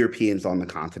Europeans on the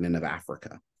continent of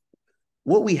Africa,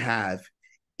 what we have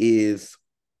is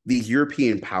these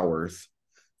European powers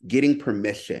getting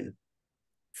permission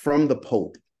from the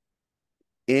Pope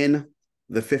in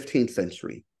the 15th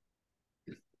century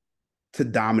to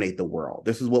dominate the world.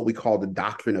 This is what we call the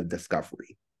doctrine of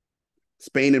discovery.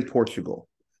 Spain and Portugal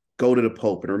go to the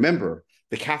Pope. And remember,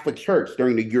 the Catholic Church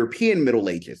during the European Middle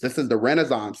Ages, this is the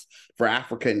Renaissance for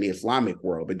Africa and the Islamic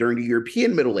world, but during the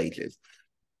European Middle Ages,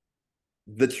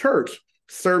 the church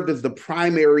served as the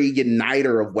primary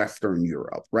uniter of Western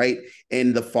Europe, right?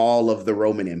 In the fall of the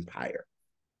Roman Empire.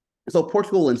 So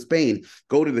Portugal and Spain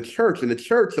go to the church, and the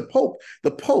church, the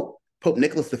Pope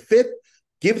Nicholas V,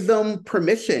 gives them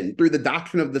permission through the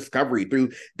doctrine of discovery, through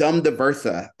dum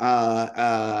diversa,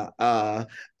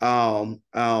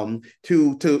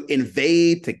 to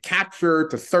invade, to capture,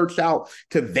 to search out,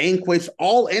 to vanquish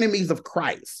all enemies of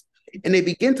Christ. And they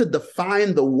begin to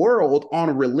define the world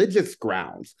on religious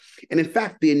grounds. And in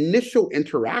fact, the initial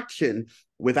interaction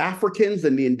with Africans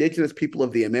and the indigenous people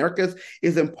of the Americas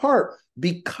is in part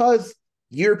because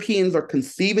Europeans are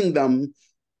conceiving them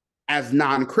as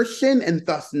non-Christian and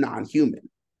thus non-human.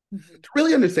 Mm-hmm. To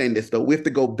really understand this, though, we have to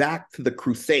go back to the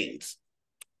Crusades,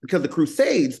 because the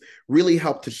Crusades really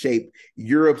helped to shape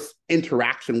Europe's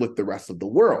interaction with the rest of the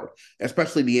world,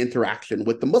 especially the interaction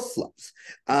with the Muslims.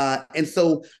 And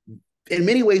so in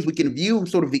many ways, we can view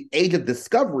sort of the Age of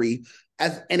Discovery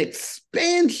as an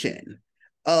expansion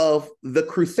of the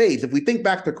Crusades. If we think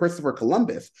back to Christopher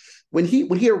Columbus, when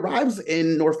he arrives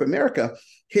in North America,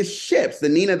 his ships, the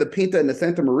Nina, the Pinta, and the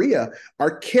Santa Maria,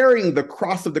 are carrying the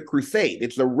cross of the Crusade.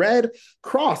 It's the red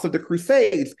cross of the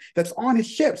Crusades that's on his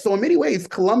ship. So in many ways,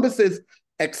 Columbus's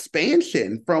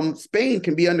expansion from Spain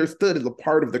can be understood as a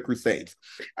part of the Crusades.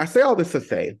 I say all this to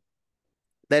say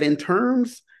that in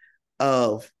terms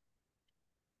of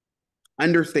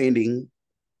understanding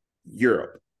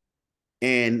Europe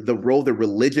and the role that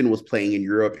religion was playing in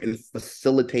Europe in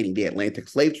facilitating the Atlantic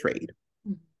slave trade,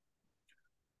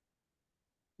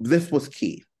 this was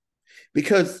key,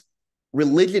 because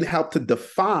religion helped to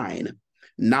define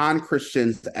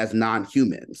non-Christians as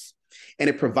non-humans. And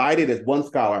it provided, as one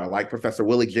scholar, like Professor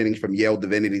Willie Jennings from Yale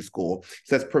Divinity School,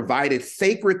 says, provided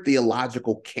sacred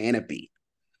theological canopy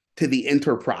to the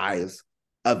enterprise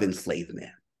of enslavement.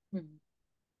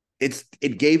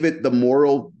 It gave it the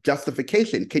moral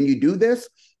justification. Can you do this?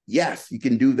 Yes, you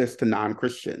can do this to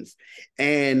non-Christians.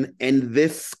 And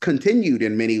this continued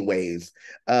in many ways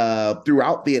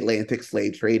throughout the Atlantic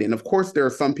slave trade. And of course, there are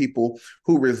some people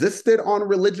who resisted on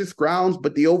religious grounds,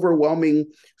 but the overwhelming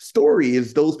story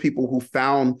is those people who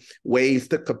found ways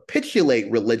to capitulate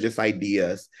religious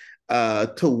ideas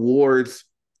towards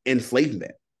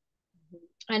enslavement.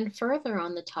 And further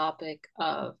on the topic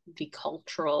of the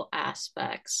cultural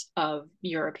aspects of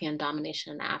European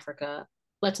domination in Africa,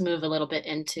 let's move a little bit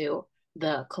into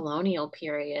the colonial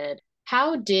period.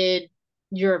 How did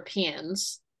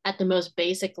Europeans, at the most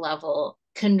basic level,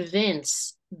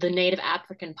 convince the native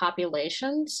African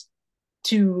populations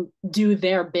to do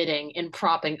their bidding in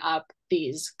propping up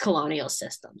these colonial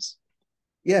systems?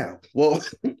 Yeah, well,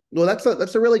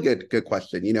 that's a really good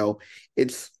question. You know,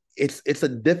 it's a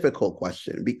difficult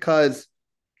question because,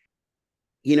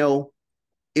 you know,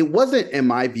 it wasn't, in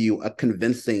my view, a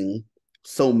convincing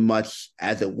so much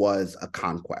as it was a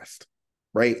conquest,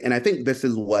 right? And I think this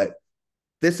is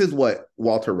what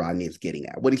Walter Rodney is getting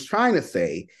at. What he's trying to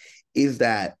say is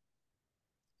that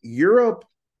Europe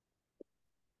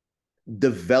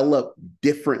developed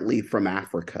differently from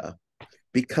Africa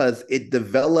because it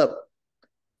developed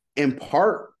in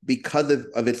part because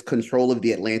of its control of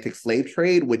the Atlantic slave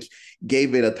trade, which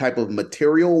gave it a type of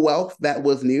material wealth that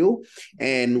was new,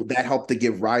 and that helped to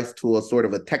give rise to a sort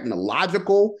of a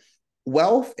technological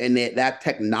wealth, and that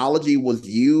technology was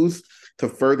used to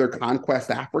further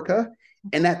conquest Africa.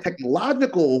 And that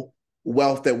technological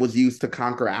wealth that was used to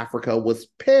conquer Africa was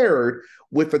paired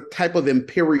with a type of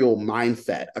imperial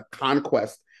mindset, a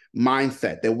conquest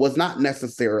mindset that was not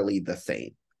necessarily the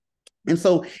same. And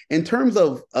so in terms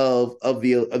of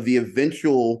the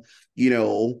eventual,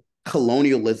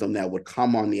 colonialism that would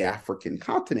come on the African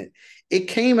continent, it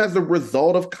came as a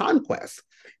result of conquest,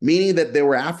 meaning that there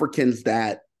were Africans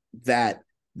that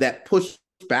pushed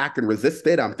back and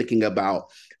resisted. I'm thinking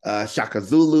about Shaka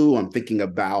Zulu. I'm thinking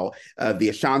about the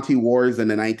Ashanti Wars in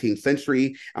the 19th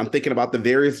century. I'm thinking about the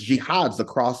various jihads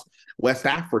across West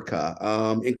Africa,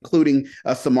 including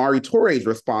Samari Touré's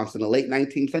response in the late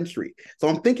 19th century. So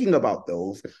I'm thinking about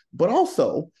those, but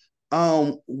also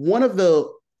one of the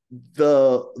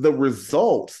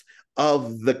results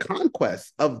of the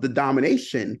conquest, of the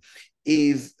domination,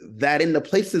 is that in the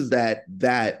places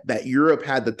that Europe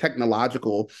had the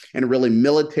technological and really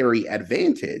military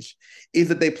advantage, is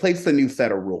that they placed a new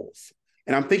set of rules.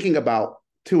 And I'm thinking about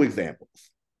two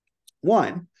examples.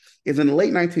 One is in the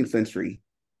late 19th century,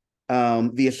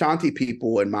 the Ashanti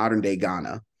people in modern day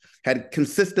Ghana had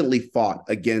consistently fought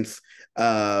against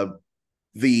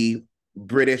the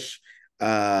British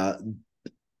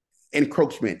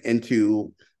encroachment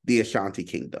into the Ashanti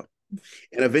kingdom.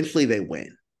 And eventually they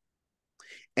win.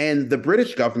 And the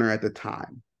British governor at the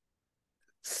time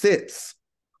sits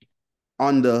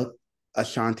on the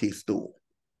Ashanti stool.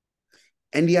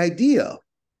 And the idea,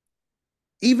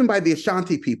 even by the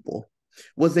Ashanti people,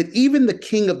 was that even the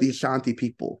king of the Ashanti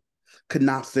people could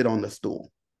not sit on the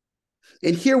stool.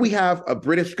 And here we have a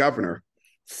British governor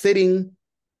sitting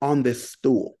on this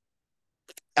stool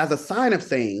as a sign of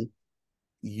saying,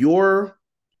 your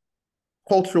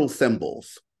cultural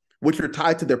symbols, which are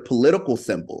tied to their political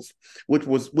symbols, which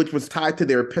was tied to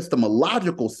their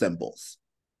epistemological symbols,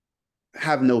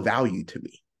 have no value to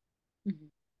me. Mm-hmm.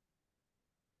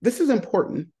 This is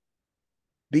important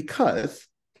because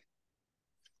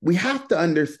we have to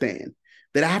understand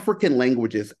that African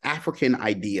languages, African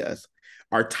ideas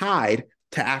are tied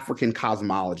to African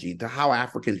cosmology, to how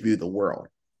Africans view the world.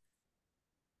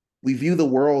 We view the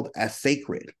world as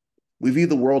sacred. We view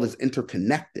the world as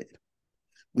interconnected.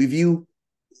 We view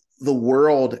the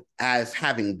world as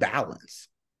having balance.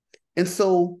 And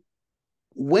so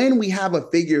when we have a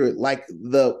figure like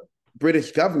the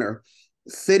British governor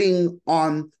sitting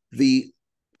on the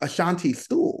Ashanti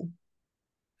stool,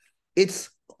 it's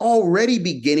already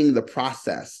beginning the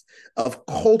process of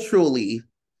culturally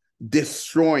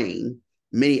destroying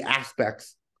many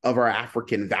aspects of our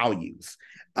African values.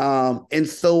 And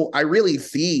so I really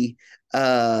see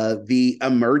the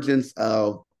emergence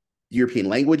of European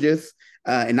languages,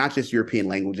 and not just European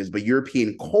languages, but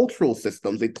European cultural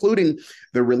systems, including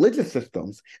the religious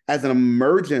systems, as an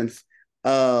emergence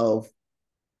of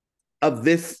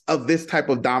this type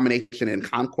of domination and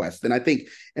conquest. And I think,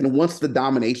 and once the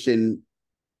domination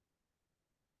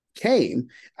came,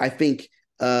 I think,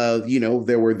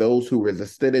 there were those who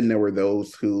resisted and there were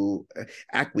those who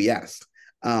acquiesced.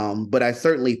 But I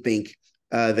certainly think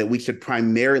that we should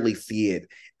primarily see it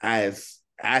as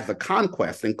a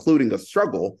conquest, including a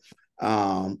struggle,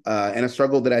 and a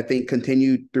struggle that I think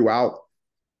continued throughout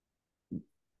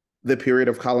the period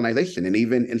of colonization, and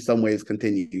even in some ways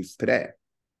continues today.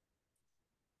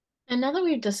 And now that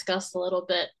we've discussed a little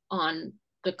bit on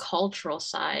the cultural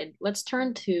side, let's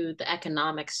turn to the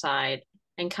economic side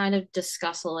and kind of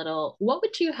discuss a little, what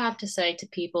would you have to say to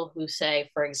people who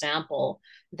say, for example,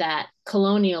 that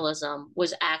colonialism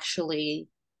was actually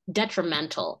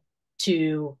detrimental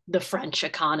to the French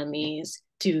economies,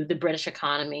 to the British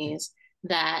economies,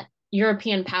 that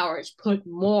European powers put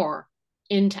more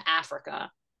into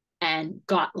Africa and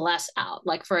got less out?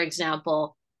 Like, for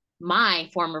example,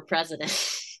 my former president,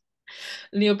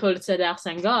 Léopold Sédar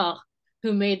Senghor,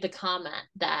 who made the comment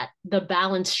that the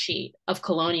balance sheet of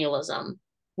colonialism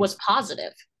was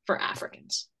positive for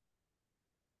Africans.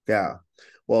 Yeah.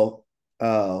 Well,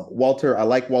 I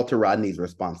like Walter Rodney's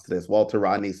response to this. Walter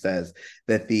Rodney says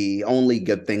that the only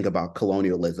good thing about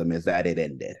colonialism is that it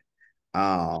ended.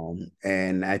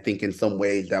 And I think in some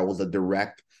ways that was a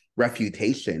direct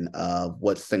refutation of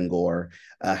what Senghor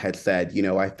had said.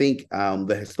 I think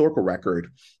the historical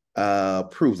record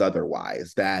proves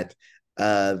otherwise, that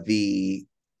that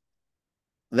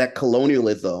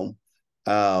colonialism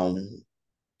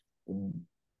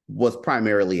was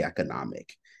primarily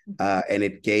economic, and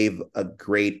it gave a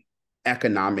great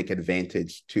economic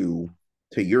advantage to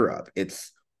Europe.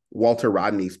 It's Walter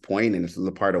Rodney's point, and this is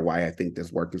a part of why I think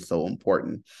this work is so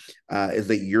important, is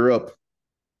that Europe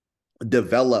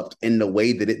developed in the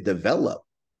way that it developed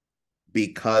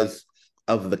because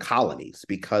of the colonies,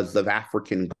 because of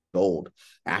African gold,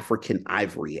 African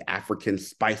ivory, African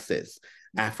spices,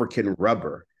 African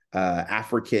rubber,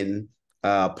 African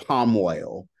palm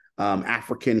oil,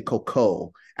 African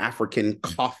cocoa, African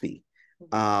coffee,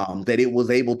 that it was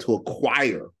able to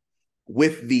acquire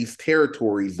with these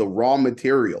territories, the raw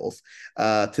materials,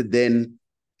 to then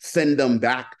send them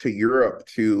back to Europe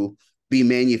to be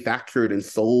manufactured and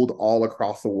sold all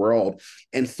across the world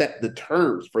and set the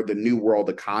terms for the new world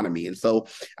economy. And so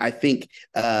I think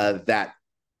that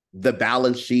the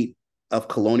balance sheet of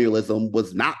colonialism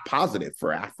was not positive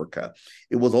for Africa.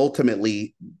 It was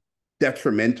ultimately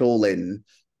detrimental and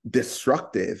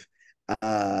destructive,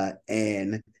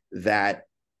 and that,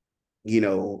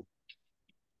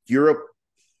 Europe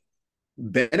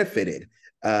benefited,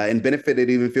 and benefited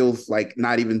even feels like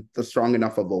not even strong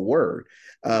enough of a word.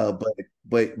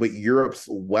 But Europe's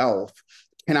wealth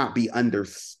cannot be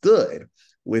understood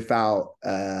without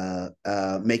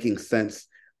making sense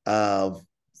of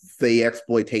the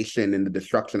exploitation and the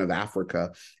destruction of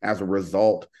Africa as a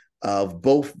result of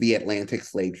both the Atlantic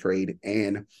slave trade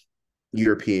and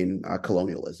European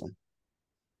colonialism.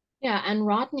 Yeah, and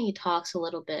Rodney talks a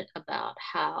little bit about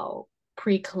how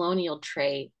pre-colonial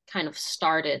trade kind of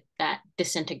started that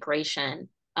disintegration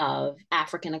of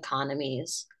African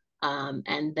economies,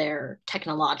 and their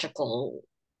technological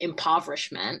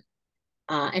impoverishment.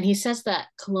 And he says that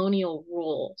colonial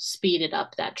rule speeded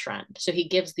up that trend. So he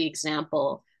gives the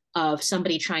example of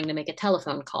somebody trying to make a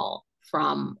telephone call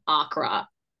from Accra,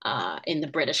 in the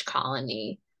British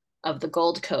colony of the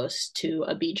Gold Coast, to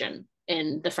Abidjan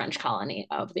in the French colony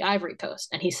of the Ivory Coast.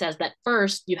 And he says that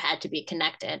first you had to be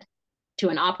connected to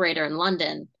an operator in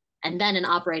London and then an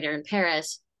operator in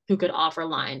Paris who could offer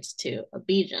lines to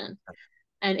Abidjan.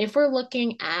 And if we're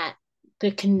looking at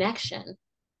the connection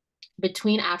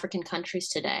between African countries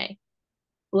today,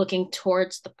 looking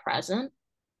towards the present,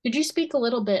 could you speak a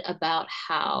little bit about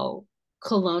how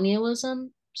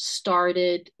colonialism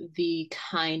started the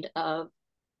kind of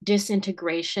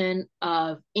disintegration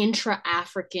of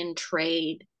intra-African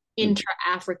trade,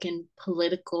 intra-African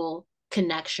political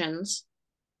connections?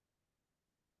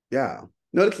 Yeah,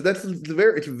 no, that's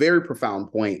it's a very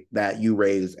profound point that you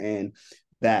raise, and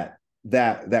that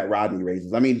Rodney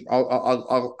raises. I mean,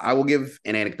 I will give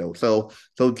an anecdote. So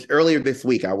earlier this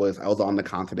week, I was on the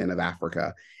continent of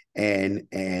Africa,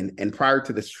 and prior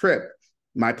to this trip,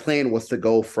 my plan was to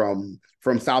go from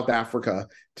South Africa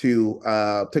to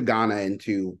Ghana and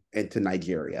to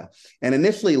Nigeria. And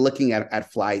initially, looking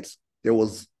at flights, there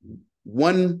was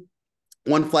one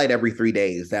flight every 3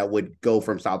 days that would go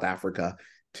from South Africa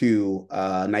to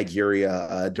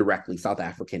Nigeria directly, South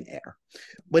African Air.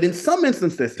 But in some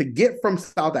instances, to get from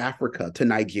South Africa to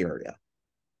Nigeria,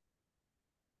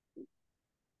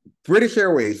 British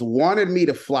Airways wanted me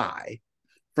to fly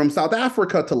from South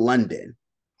Africa to London,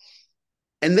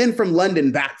 and then from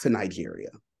London back to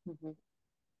Nigeria. Mm-hmm.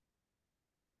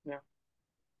 Yeah.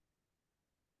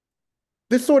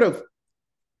 This sort of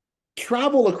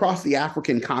travel across the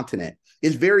African continent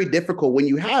is very difficult when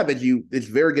you have, it's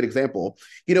a very good example,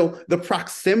 the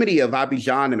proximity of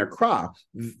Abidjan and Accra.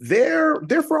 They're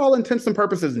for all intents and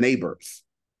purposes neighbors.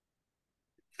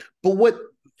 But what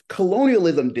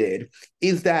colonialism did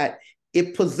is that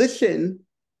it positioned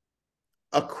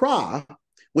Accra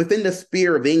within the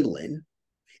sphere of England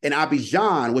and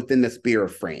Abidjan within the sphere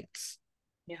of France.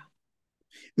 Yeah.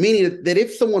 Meaning that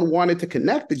if someone wanted to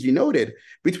connect, as you noted,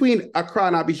 between Accra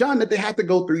and Abidjan, that they had to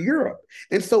go through Europe.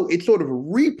 And so it sort of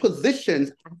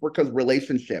repositions Africa's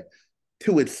relationship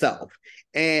to itself.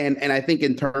 And I think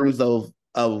in terms of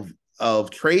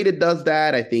trade, it does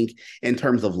that. I think in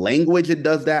terms of language, it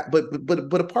does that.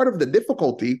 But a part of the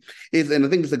difficulty is, and I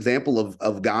think this example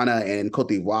of Ghana and Cote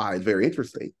d'Ivoire is very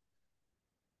interesting.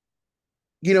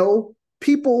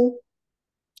 People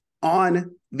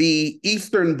on the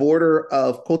eastern border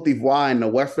of Cote d'Ivoire and the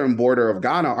western border of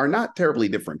Ghana are not terribly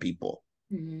different people.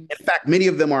 Mm-hmm. In fact, many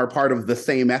of them are part of the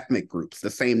same ethnic groups,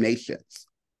 the same nations.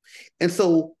 And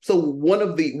so one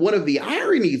of the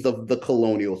ironies of the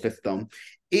colonial system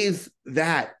is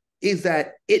that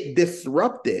it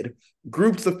disrupted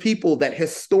groups of people that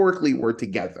historically were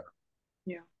together.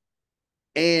 Yeah.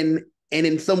 And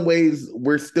in some ways,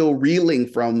 we're still reeling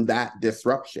from that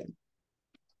disruption.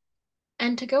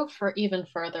 And to go for even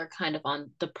further kind of on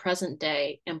the present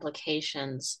day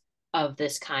implications of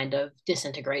this kind of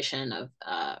disintegration of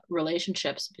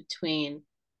relationships between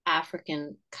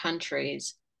African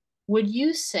countries, would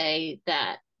you say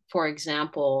that, for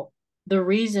example, the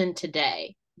reason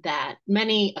today that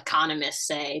many economists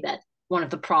say that one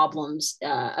of the problems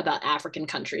about African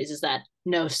countries is that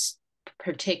no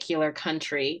particular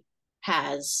country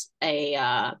has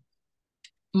a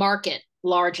market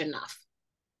large enough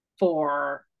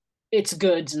for its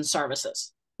goods and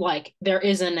services. Like there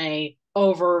isn't a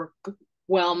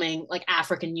overwhelming like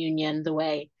African Union the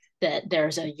way that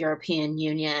there's a European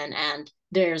Union, and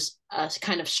there's a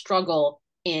kind of struggle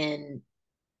in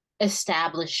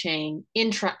establishing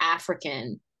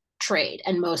intra-African trade,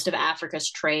 and most of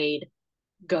Africa's trade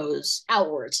goes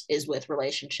outwards, is with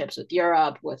relationships with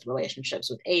Europe, with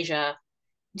relationships with Asia.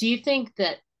 Do you think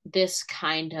that this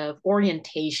kind of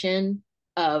orientation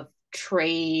of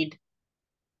trade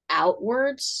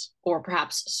outwards, or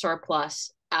perhaps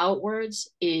surplus outwards,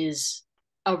 is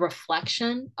a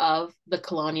reflection of the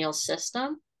colonial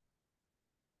system?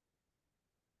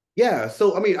 Yeah.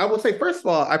 So, I mean, I would say, first of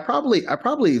all, I probably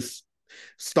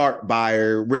start by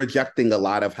rejecting a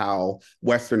lot of how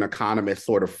Western economists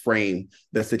sort of frame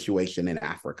the situation in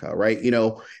Africa, right?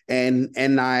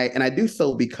 And I do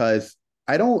so because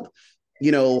I don't,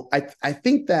 I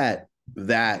think that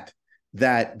say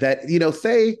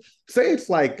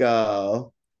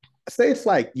it's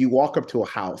like you walk up to a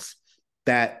house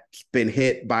that's been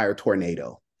hit by a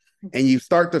tornado, and you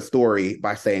start the story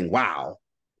by saying, "Wow,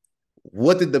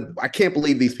 I can't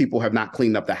believe these people have not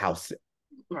cleaned up the house."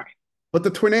 Right. But the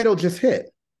tornado just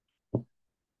hit.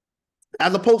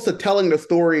 As opposed to telling the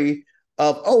story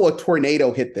of, oh, a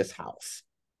tornado hit this house.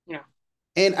 Yeah.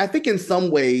 And I think in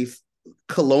some ways,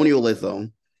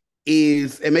 colonialism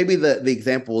is, and maybe the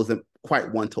example isn't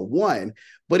quite one-to-one,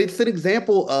 but it's an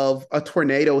example of a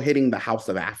tornado hitting the House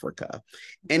of Africa.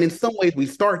 And in some ways, we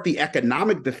start the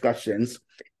economic discussions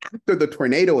after the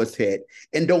tornado is hit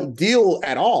and don't deal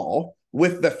at all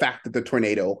with the fact that the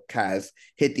tornado has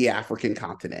hit the African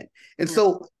continent. And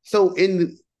so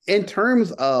in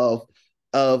terms of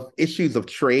issues of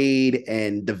trade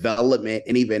and development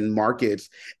and even markets,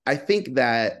 I think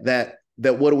that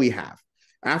what do we have?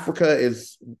 Africa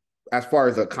is, as far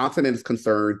as a continent is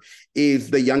concerned, is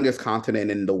the youngest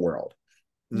continent in the world.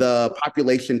 The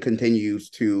population continues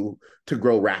to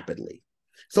grow rapidly.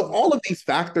 So all of these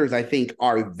factors, I think,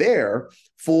 are there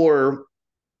for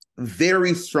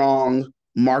very strong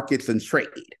markets and trade.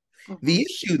 The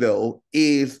issue, though,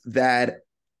 is that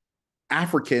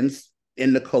Africans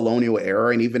in the colonial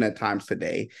era, and even at times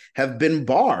today, have been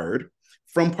barred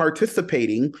from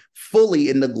participating fully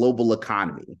in the global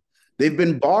economy. They've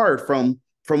been barred from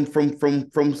fully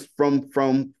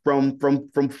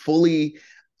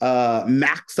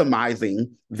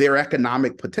maximizing their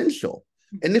economic potential.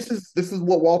 And this is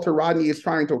what Walter Rodney is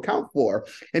trying to account for.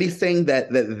 And he's saying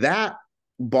that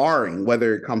barring,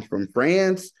 whether it comes from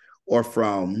France or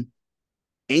from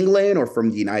England or from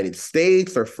the United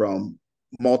States or from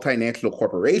multinational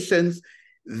corporations,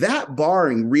 that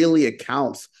barring really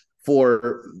accounts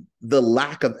for the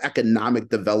lack of economic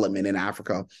development in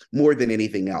Africa more than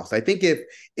anything else. I think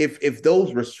if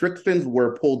those restrictions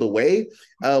were pulled away,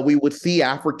 we would see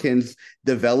Africans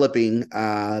developing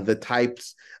the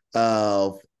types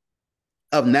of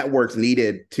networks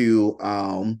needed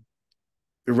to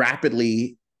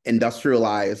rapidly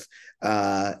industrialize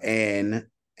and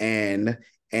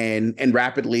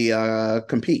rapidly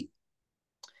compete.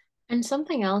 And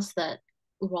something else that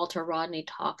Walter Rodney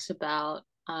talks about,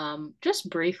 just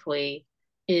briefly,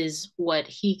 is what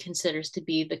he considers to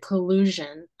be the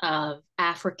collusion of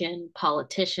African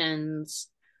politicians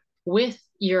with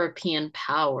European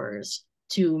powers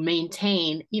to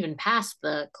maintain, even past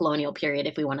the colonial period,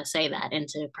 if we want to say that,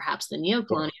 into perhaps the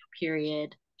neo-colonial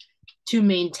period, to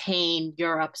maintain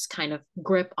Europe's kind of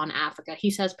grip on Africa.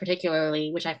 He says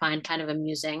particularly, which I find kind of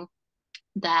amusing,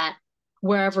 that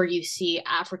wherever you see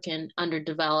African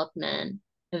underdevelopment,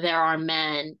 there are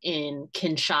men in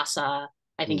Kinshasa,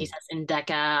 I think he says in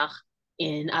Dakar,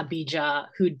 in Abidjan,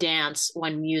 who dance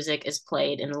when music is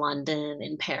played in London,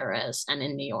 in Paris, and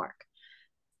in New York.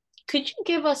 Could you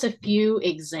give us a few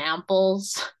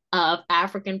examples of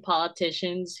African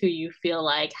politicians who you feel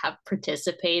like have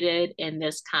participated in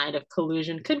this kind of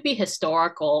collusion? Could be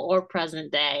historical or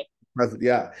present day.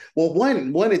 Yeah. Well,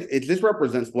 it just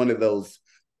represents one of those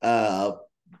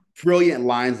brilliant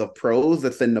lines of prose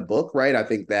that's in the book, right? I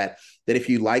think that if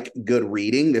you like good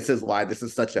reading, this is why this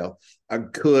is such a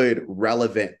good,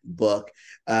 relevant book,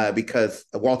 because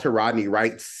Walter Rodney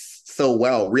writes so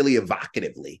well, really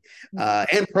evocatively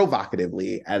and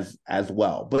provocatively as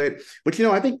well. But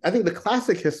I think the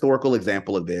classic historical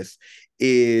example of this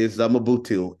is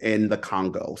Mobutu in the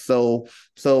Congo. So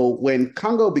when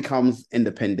Congo becomes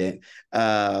independent,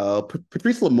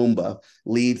 Patrice Lumumba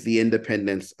leads the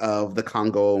independence of the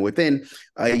Congo. And within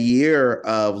a year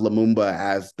of Lumumba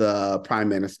as the prime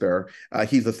minister,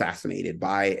 he's assassinated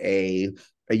by a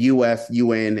U.S.,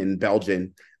 UN, and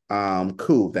Belgian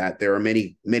coup that there are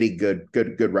many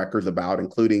good records about,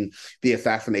 including the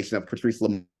assassination of Patrice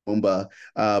Lumumba Lumumba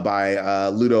by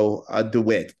Ludo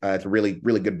DeWitt. It's a really,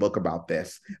 really good book about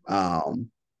this. But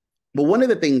one of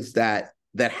the things that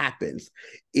happens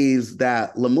is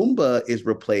that Lumumba is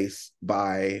replaced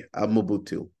by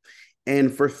Mobutu.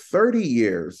 And for 30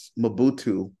 years,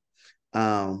 Mobutu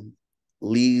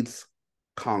leads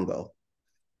Congo.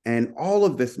 And all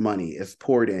of this money is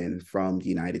poured in from the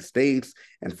United States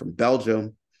and from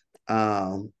Belgium.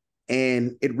 And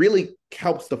it really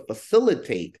helps to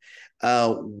facilitate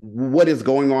what is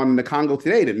going on in the Congo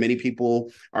today that many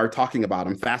people are talking about.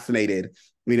 I'm fascinated,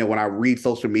 when I read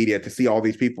social media to see all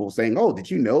these people saying, "Oh, did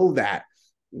you know that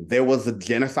there was a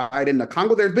genocide in the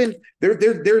Congo?" There's been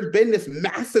this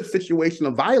massive situation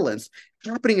of violence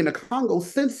happening in the Congo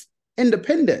since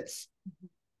independence,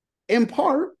 in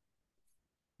part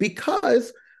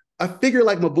because a figure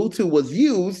like Mobutu was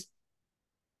used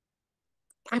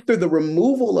after the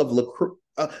removal of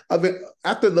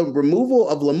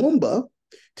Lumumba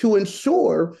to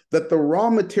ensure that the raw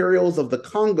materials of the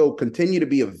Congo continue to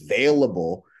be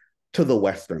available to the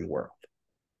Western world.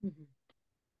 Mm-hmm.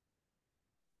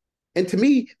 And to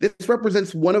me, this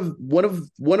represents one of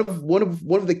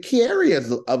the key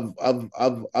areas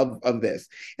of this.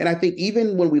 And I think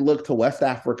even when we look to West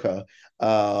Africa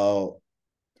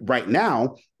right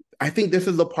now, I think this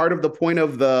is a part of the point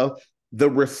of the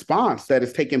response that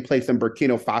is taking place in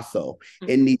Burkina Faso, mm-hmm.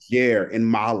 in Niger, in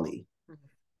Mali, mm-hmm.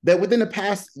 that within the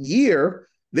past year,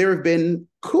 there have been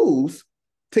coups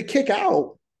to kick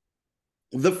out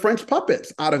the French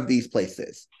puppets out of these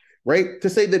places, right? To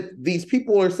say that these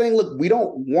people are saying, look, we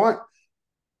don't want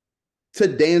to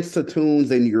dance to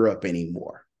tunes in Europe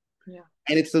anymore. Yeah.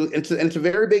 And it's a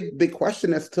very big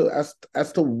question as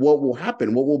to what will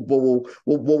happen, what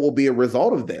will be a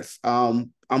result of this.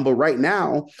 But right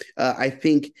now, I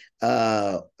think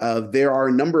there are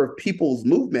a number of people's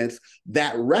movements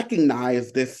that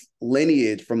recognize this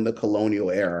lineage from the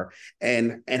colonial era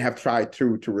and have tried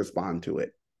to respond to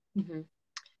it. Mm-hmm.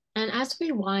 And as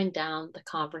we wind down the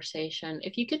conversation,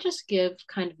 if you could just give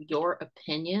kind of your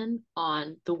opinion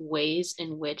on the ways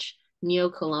in which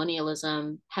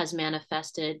neocolonialism has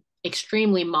manifested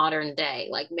extremely modern day,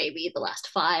 like maybe the last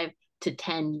 5 to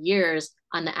 10 years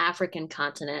on the African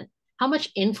continent. How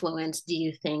much influence do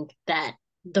you think that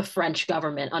the French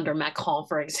government under Macron,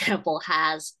 for example,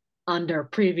 has under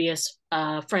previous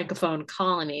Francophone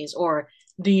colonies, or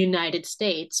the United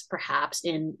States, perhaps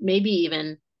in maybe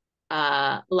even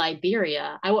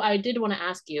Liberia? I did want to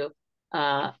ask you,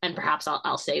 and perhaps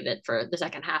I'll save it for the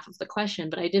second half of the question,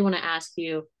 but I did want to ask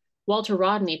you, Walter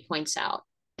Rodney points out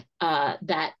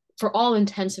that for all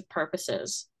intensive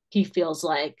purposes, he feels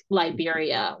like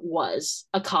Liberia was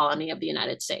a colony of the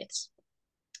United States.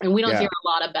 And we don't hear a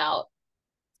lot about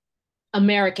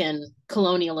American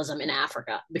colonialism in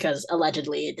Africa because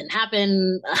allegedly it didn't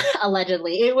happen.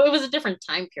 Allegedly, it was a different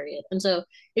time period. And so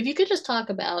if you could just talk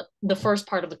about the first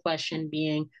part of the question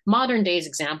being modern days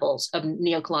examples of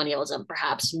neocolonialism,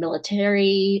 perhaps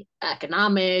military,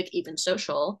 economic, even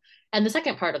social. And the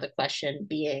second part of the question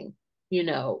being,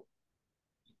 to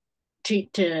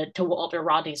Walter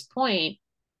Rodney's point,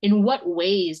 in what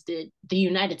ways did the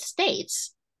United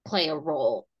States play a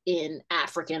role in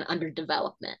African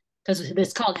underdevelopment? Because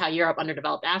it's called How Europe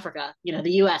Underdeveloped Africa.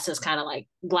 The U.S. is kind of like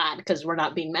glad because we're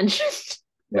not being mentioned.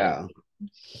 Yeah.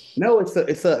 No, it's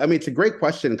a great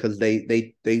question because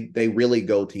they really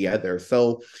go together.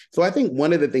 So I think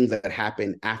one of the things that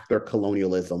happened after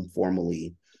colonialism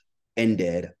formally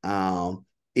ended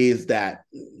is that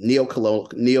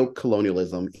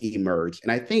neocolonialism emerged.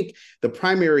 And I think the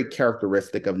primary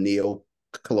characteristic of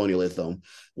neocolonialism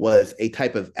was a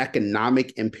type of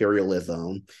economic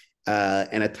imperialism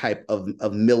and a type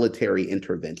of military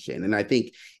intervention. And I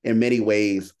think in many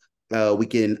ways,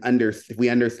 if we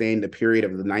understand the period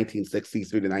of the 1960s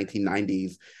through the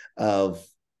 1990s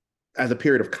as a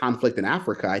period of conflict in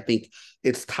Africa, I think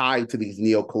it's tied to these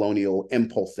neocolonial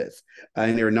impulses.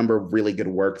 And there are a number of really good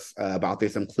works about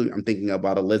this. I'm thinking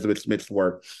about Elizabeth Smith's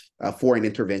work, Foreign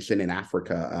Intervention in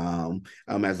Africa,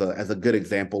 as a good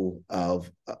example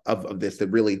of this that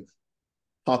really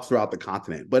talks throughout the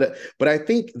continent. But I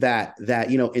think that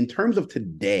in terms of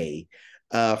today,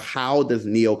 how does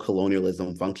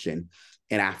neocolonialism function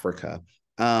in Africa?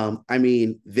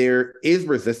 There is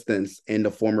resistance in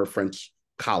the former French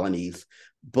colonies,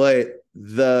 but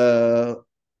the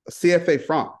CFA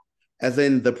franc, as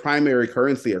in the primary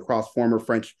currency across former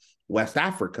French West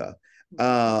Africa,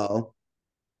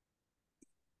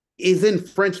 is in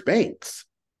French banks.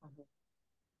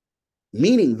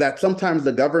 Meaning that sometimes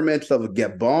the governments of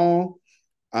Gabon,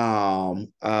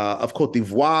 of Cote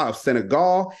d'Ivoire, of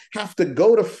Senegal, have to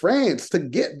go to France to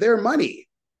get their money.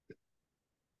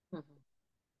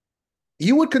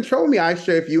 You would control me, Aisha,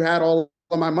 if you had all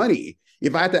of my money,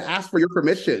 if I had to ask for your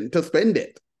permission to spend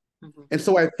it. Mm-hmm. And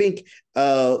so I think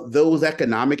those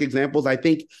economic examples, I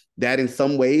think that in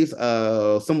some ways,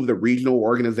 some of the regional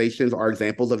organizations are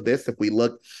examples of this. If we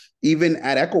look even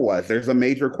at ECOWAS, there's a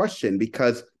major question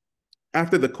because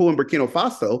after the coup in Burkina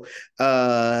Faso,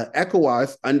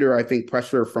 ECOWAS, under, I think,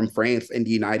 pressure from France and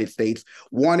the United States,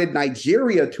 wanted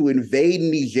Nigeria to invade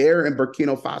Niger and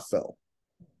Burkina Faso.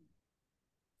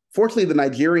 Fortunately, the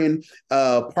Nigerian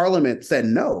parliament said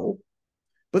no.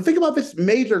 But think about this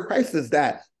major crisis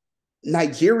that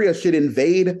Nigeria should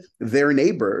invade their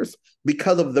neighbors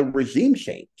because of the regime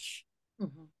change.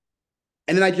 Mm-hmm.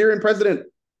 And the Nigerian president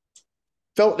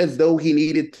felt as though he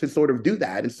needed to sort of do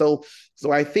that. And so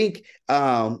I think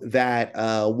that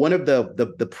one of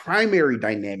the primary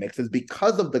dynamics is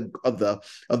because of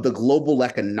the global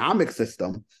economic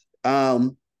system,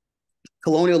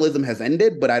 colonialism has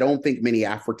ended, but I don't think many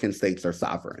African states are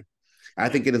sovereign. I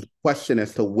think it is a question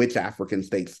as to which African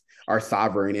states are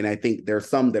sovereign. And I think there's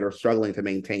some that are struggling to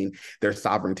maintain their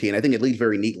sovereignty. And I think it leads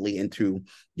very neatly into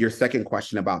your second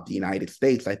question about the United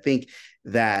States. I think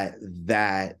that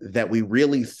we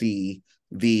really see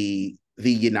the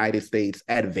United States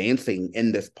advancing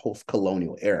in this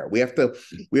post-colonial era. We have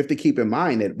to keep in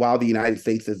mind that while the United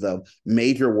States is a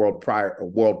major world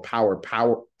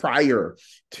power prior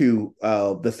to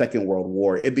the Second World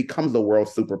War, it becomes the world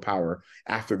superpower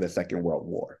after the Second World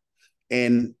War,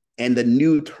 and the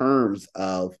new terms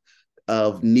of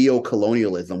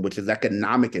neocolonialism, which is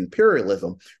economic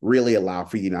imperialism, really allow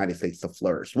for the United States to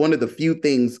flourish. One of the few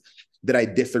things that I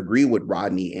disagree with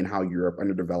Rodney in how Europe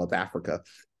underdeveloped Africa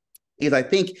is I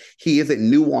think he isn't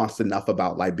nuanced enough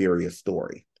about Liberia's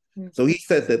story. Mm-hmm. So he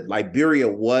says that Liberia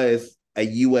was a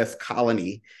U.S.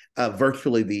 colony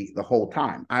virtually the whole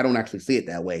time. I don't actually see it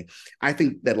that way. I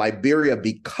think that Liberia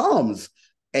becomes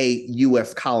a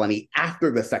U.S. colony after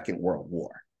the Second World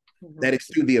War. Mm-hmm. That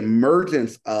it's through the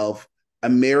emergence of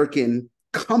American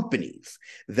companies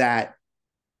that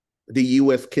the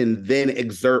U.S. can then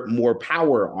exert more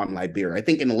power on Liberia. I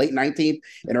think in the late 19th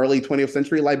and early 20th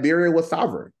century, Liberia was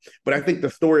sovereign. But I think the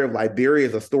story of Liberia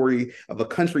is a story of a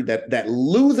country that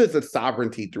loses its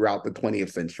sovereignty throughout the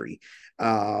 20th century,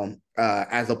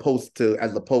 as opposed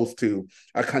to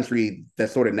a country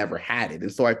that sort of never had it.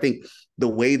 And so I think the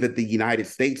way that the United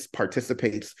States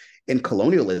participates in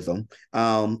colonialism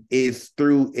is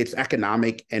through its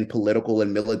economic and political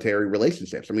and military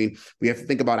relationships. I mean, we have to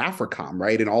think about AFRICOM,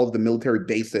 right? And all of the military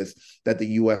bases that the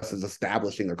U.S. is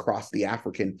establishing across the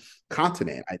African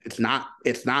continent. It's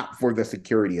not for the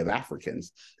security of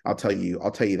Africans. I'll tell you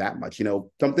that much. You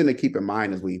know, something to keep in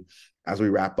mind as we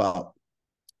wrap up.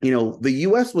 You know, the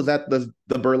U.S. was at the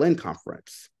Berlin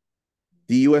Conference.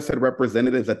 The U.S. had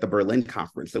representatives at the Berlin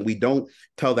Conference, and we don't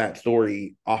tell that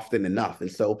story often enough. And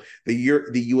so the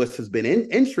U.S. has been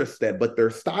interested, but their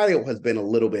style has been a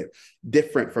little bit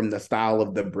different from the style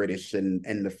of the British and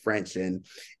the French. And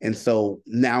so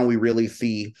now we really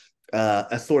see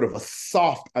a sort of a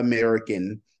soft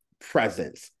American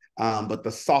presence. But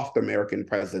the soft American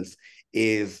presence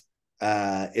is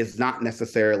not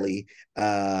necessarily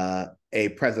a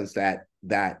presence that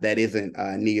isn't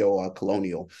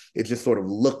neo-colonial. It just sort of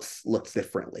looks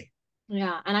differently.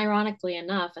 Yeah, and ironically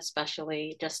enough,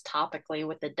 especially just topically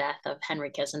with the death of Henry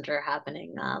Kissinger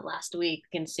happening last week,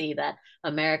 you can see that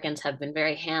Americans have been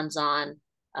very hands-on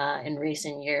in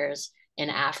recent years in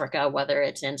Africa, whether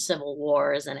it's in civil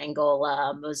wars in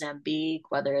Angola, Mozambique,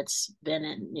 whether it's been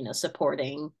in,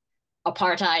 supporting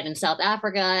apartheid in South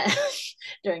Africa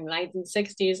during the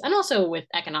 1960s, and also with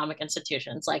economic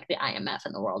institutions like the IMF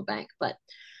and the World Bank. But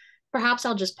perhaps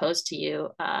I'll just pose to you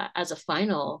as a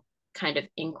final kind of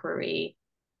inquiry,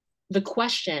 the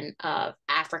question of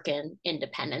African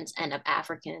independence and of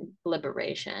African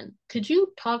liberation. Could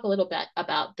you talk a little bit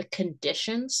about the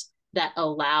conditions that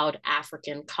allowed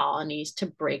African colonies to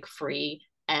break free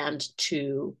and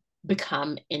to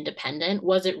become independent?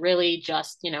 Was it really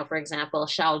just, for example,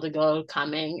 Charles de Gaulle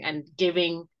coming and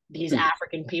giving these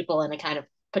African people in a kind of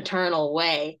paternal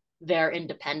way their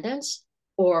independence?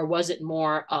 Or was it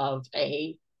more of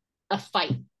a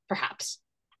fight, perhaps,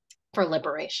 for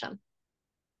liberation?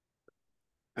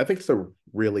 I think it's a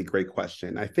really great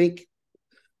question. I think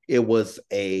it was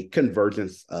a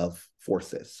convergence of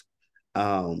forces.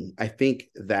 I think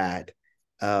that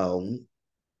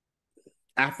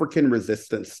African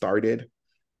resistance started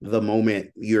the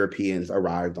moment Europeans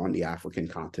arrived on the African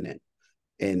continent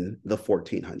in the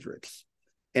 1400s.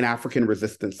 And African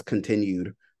resistance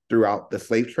continued throughout the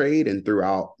slave trade and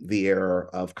throughout the era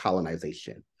of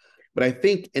colonization. But I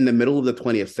think in the middle of the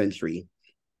 20th century,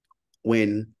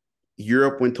 when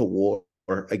Europe went to war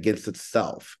or against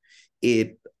itself,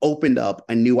 it opened up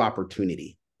a new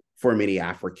opportunity for many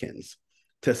Africans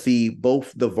to see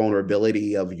both the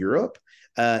vulnerability of Europe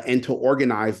and to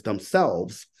organize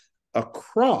themselves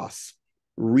across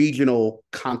regional,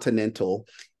 continental,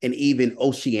 and even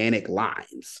oceanic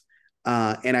lines.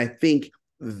 And I think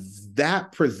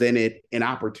that presented an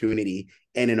opportunity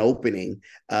and an opening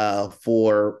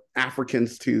for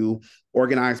Africans to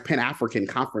organize Pan-African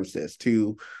conferences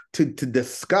to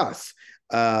discuss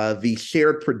the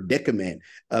shared predicament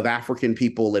of African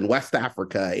people in West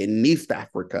Africa, in East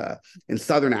Africa, in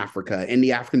Southern Africa, in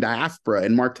the African diaspora,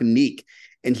 in Martinique,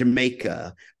 in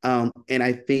Jamaica. And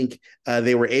I think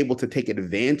they were able to take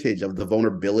advantage of the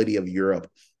vulnerability of Europe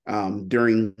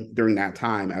during that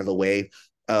time as a way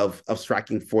of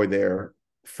striking for their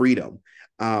freedom.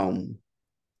 And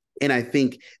I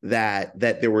think that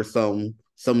there were some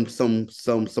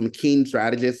keen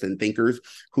strategists and thinkers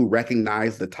who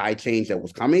recognized the tide change that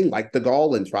was coming, like de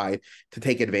Gaulle, and tried to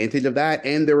take advantage of that.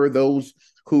 And there were those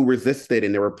who resisted,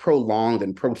 and there were prolonged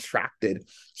and protracted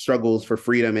struggles for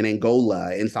freedom in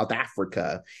Angola, in South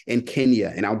Africa, in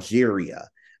Kenya, in Algeria.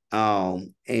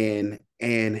 And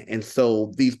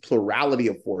so these plurality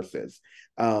of forces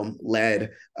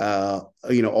led,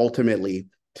 ultimately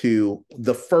to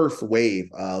the first wave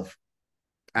of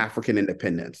African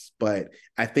independence, but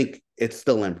I think it's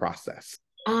still in process.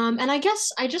 And I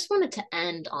guess I just wanted to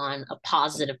end on a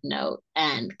positive note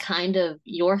and kind of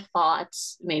your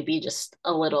thoughts, maybe just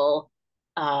a little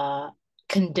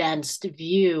condensed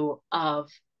view of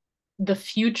the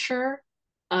future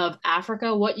of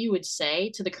Africa, what you would say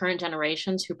to the current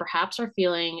generations who perhaps are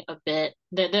feeling a bit,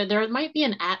 there might be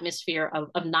an atmosphere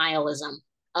of nihilism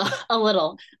a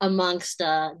little amongst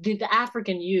the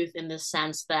African youth, in the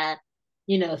sense that,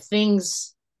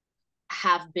 things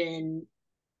have been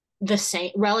the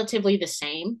same, relatively the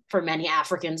same for many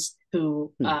Africans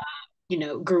who,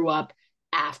 grew up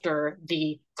after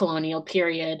the colonial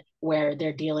period, where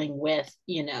they're dealing with,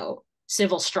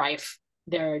 civil strife.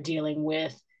 They're dealing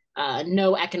with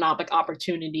no economic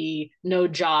opportunity, no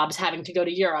jobs, having to go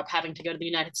to Europe, having to go to the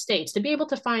United States to be able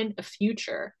to find a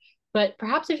future. But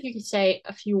perhaps if you could say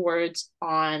a few words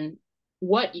on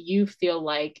what you feel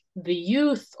like the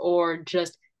youth or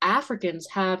just Africans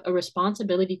have a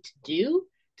responsibility to do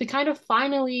to kind of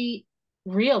finally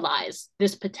realize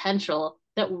this potential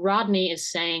that Rodney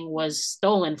is saying was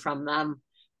stolen from them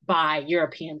by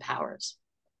European powers.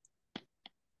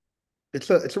 It's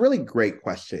a really great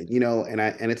question,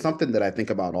 and it's something that I think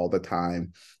about all the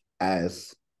time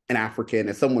as an African,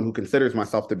 as someone who considers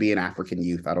myself to be an African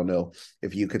youth. I don't know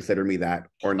if you consider me that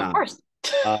or not. Of course.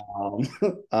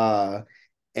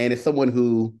 And as someone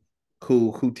who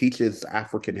teaches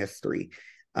African history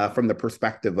from the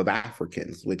perspective of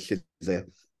Africans, which is a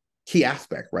key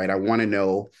aspect, right? I want to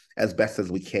know as best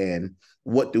as we can,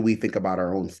 what do we think about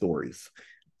our own stories?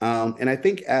 And I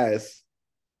think as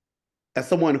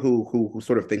someone who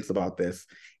sort of thinks about this,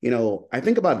 I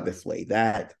think about it this way,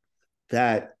 that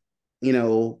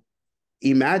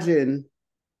imagine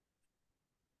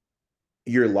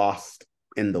you're lost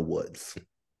in the woods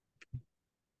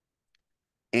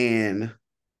and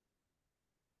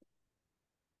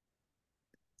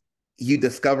you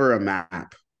discover a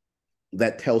map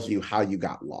that tells you how you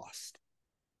got lost.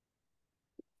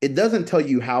 It doesn't tell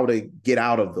you how to get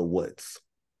out of the woods,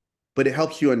 but it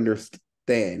helps you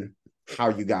understand how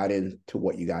you got into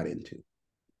what you got into.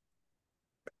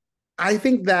 I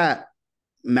think that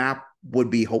map would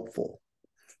be hopeful.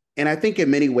 And I think in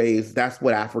many ways, that's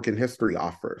what African history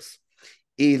offers.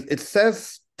 It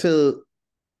says to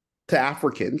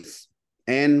Africans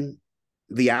and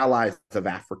the allies of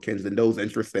Africans and those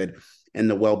interested in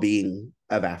the well-being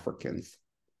of Africans,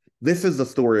 this is the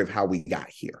story of how we got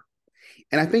here.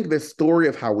 And I think this story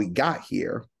of how we got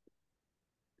here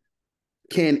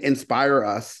can inspire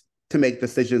us to make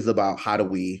decisions about how do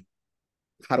we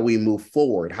move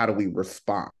forward, how do we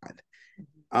respond.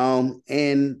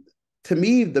 And to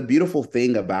me, the beautiful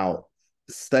thing about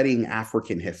studying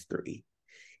African history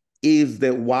is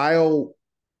that while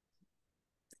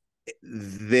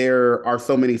there are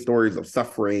so many stories of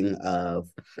suffering, of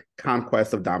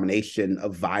conquest, of domination,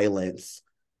 of violence,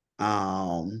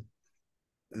 there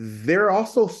are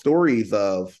also stories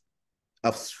of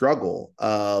struggle,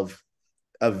 of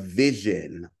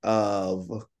vision,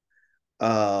 of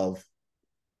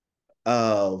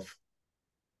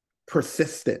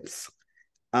persistence.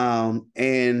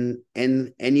 And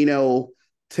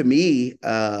to me,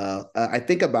 I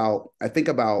think about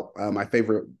my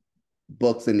favorite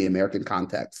books in the American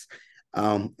context,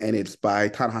 and it's by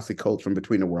Ta-Nehisi Coates from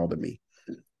Between the World and Me.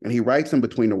 And he writes in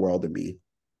Between the World and Me,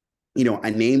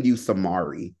 I named you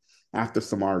Samari after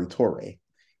Samari Toure.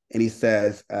 And he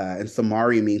says, and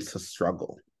Samari means to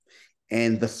struggle.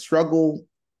 And the struggle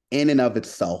in and of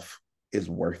itself is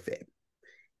worth it.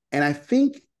 And I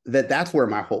think that that's where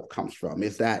my hope comes from,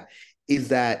 is that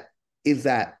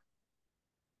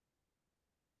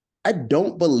I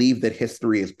don't believe that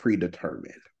history is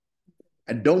predetermined.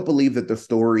 I don't believe that the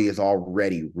story is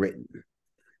already written.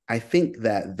 I think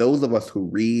that those of us who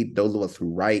read, those of us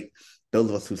who write, those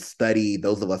of us who study,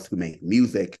 those of us who make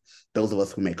music, those of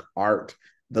us who make art,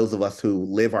 those of us who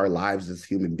live our lives as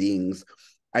human beings,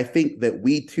 I think that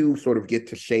we too sort of get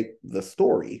to shape the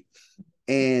story.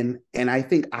 And I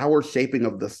think our shaping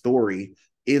of the story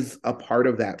is a part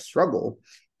of that struggle.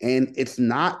 And it's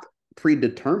not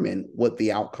predetermined what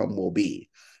the outcome will be.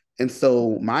 And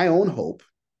so my own hope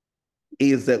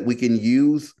is that we can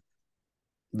use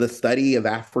the study of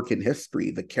African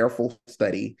history, the careful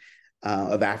study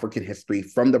of African history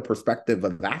from the perspective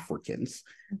of Africans,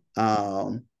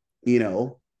 you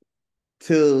know,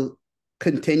 to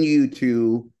continue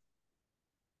to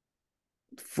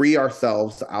free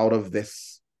ourselves out of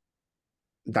this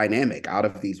dynamic, out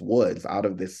of these woods, out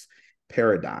of this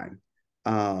paradigm.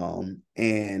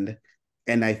 And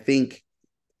I think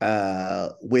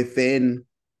within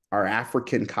our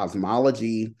African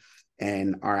cosmology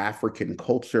and our African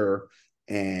culture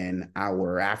and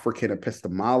our African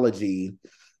epistemology,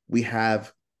 we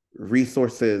have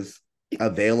resources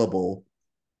available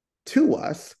to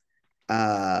us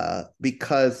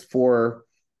because for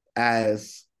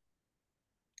as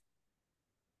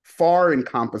far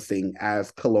encompassing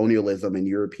as colonialism and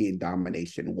European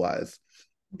domination was,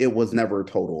 it was never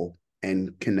total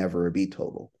and can never be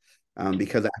total,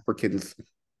 because Africans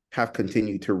have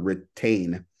continued to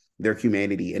retain their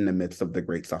humanity in the midst of the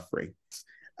great suffering.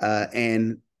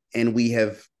 And we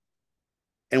have,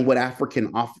 and what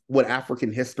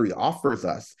African history offers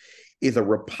us is a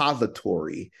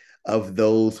repository of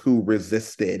those who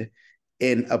resisted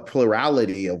in a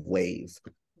plurality of ways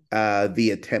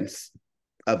the attempts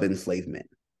of enslavement.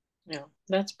 Yeah,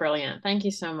 that's brilliant. Thank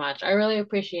you so much. I really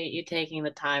appreciate you taking the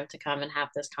time to come and have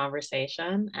this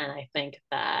conversation. And I think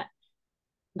that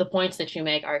the points that you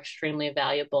make are extremely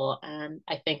valuable. And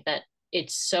I think that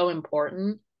it's so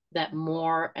important that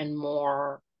more and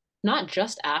more, not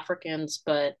just Africans,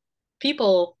 but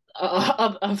people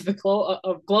of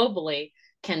globally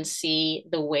can see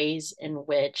the ways in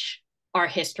which our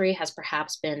history has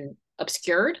perhaps been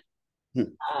obscured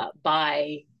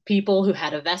by people who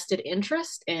had a vested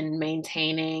interest in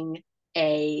maintaining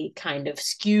a kind of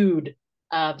skewed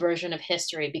version of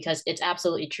history, because it's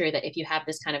absolutely true that if you have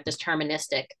this kind of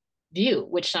deterministic view,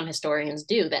 which some historians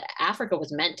do, that Africa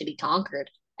was meant to be conquered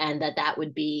and that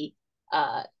would be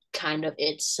kind of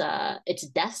its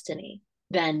destiny,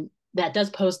 then that does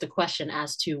pose the question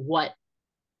as to what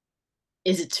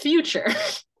is its future.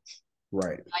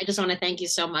 Right. I just want to thank you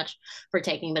so much for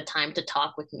taking the time to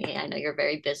talk with me. I know you're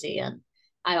very busy, and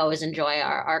I always enjoy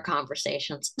our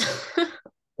conversations.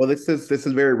 Well, this is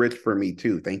very rich for me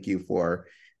too. Thank you for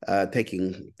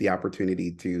taking the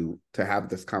opportunity to have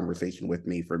this conversation with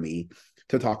me, for me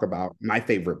to talk about my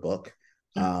favorite book,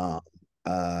 and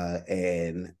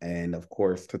of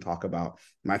course to talk about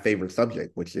my favorite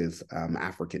subject, which is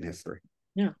African history.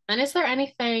 Yeah. And is there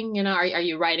anything, are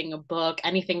you writing a book,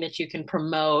 anything that you can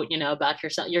promote, about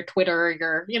yourself, your Twitter,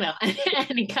 your,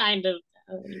 any kind of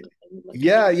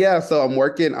Yeah. So I'm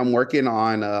working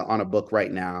on a book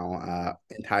right now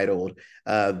entitled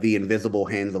The Invisible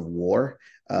Hands of War,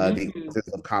 the Causes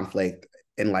of Conflict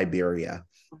in Liberia,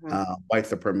 White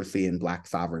Supremacy and Black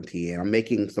Sovereignty. And I'm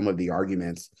making some of the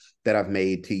arguments that I've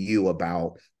made to you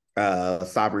about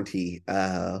sovereignty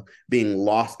being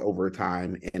lost over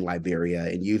time in Liberia,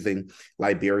 and using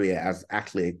Liberia as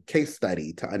actually a case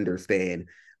study to understand,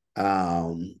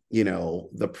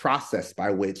 the process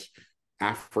by which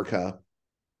Africa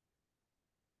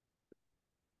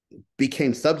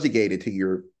became subjugated to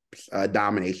Europe's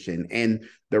domination and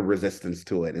the resistance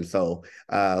to it. And so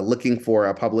looking for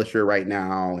a publisher right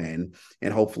now, and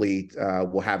hopefully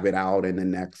we'll have it out in the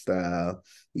next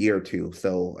year or two.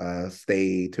 So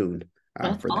stay tuned.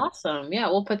 That's awesome. Yeah,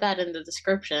 we'll put that in the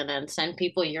description and send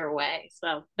people your way.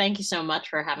 So thank you so much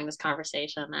for having this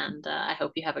conversation, and I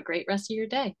hope you have a great rest of your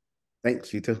day.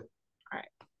 Thanks, you too.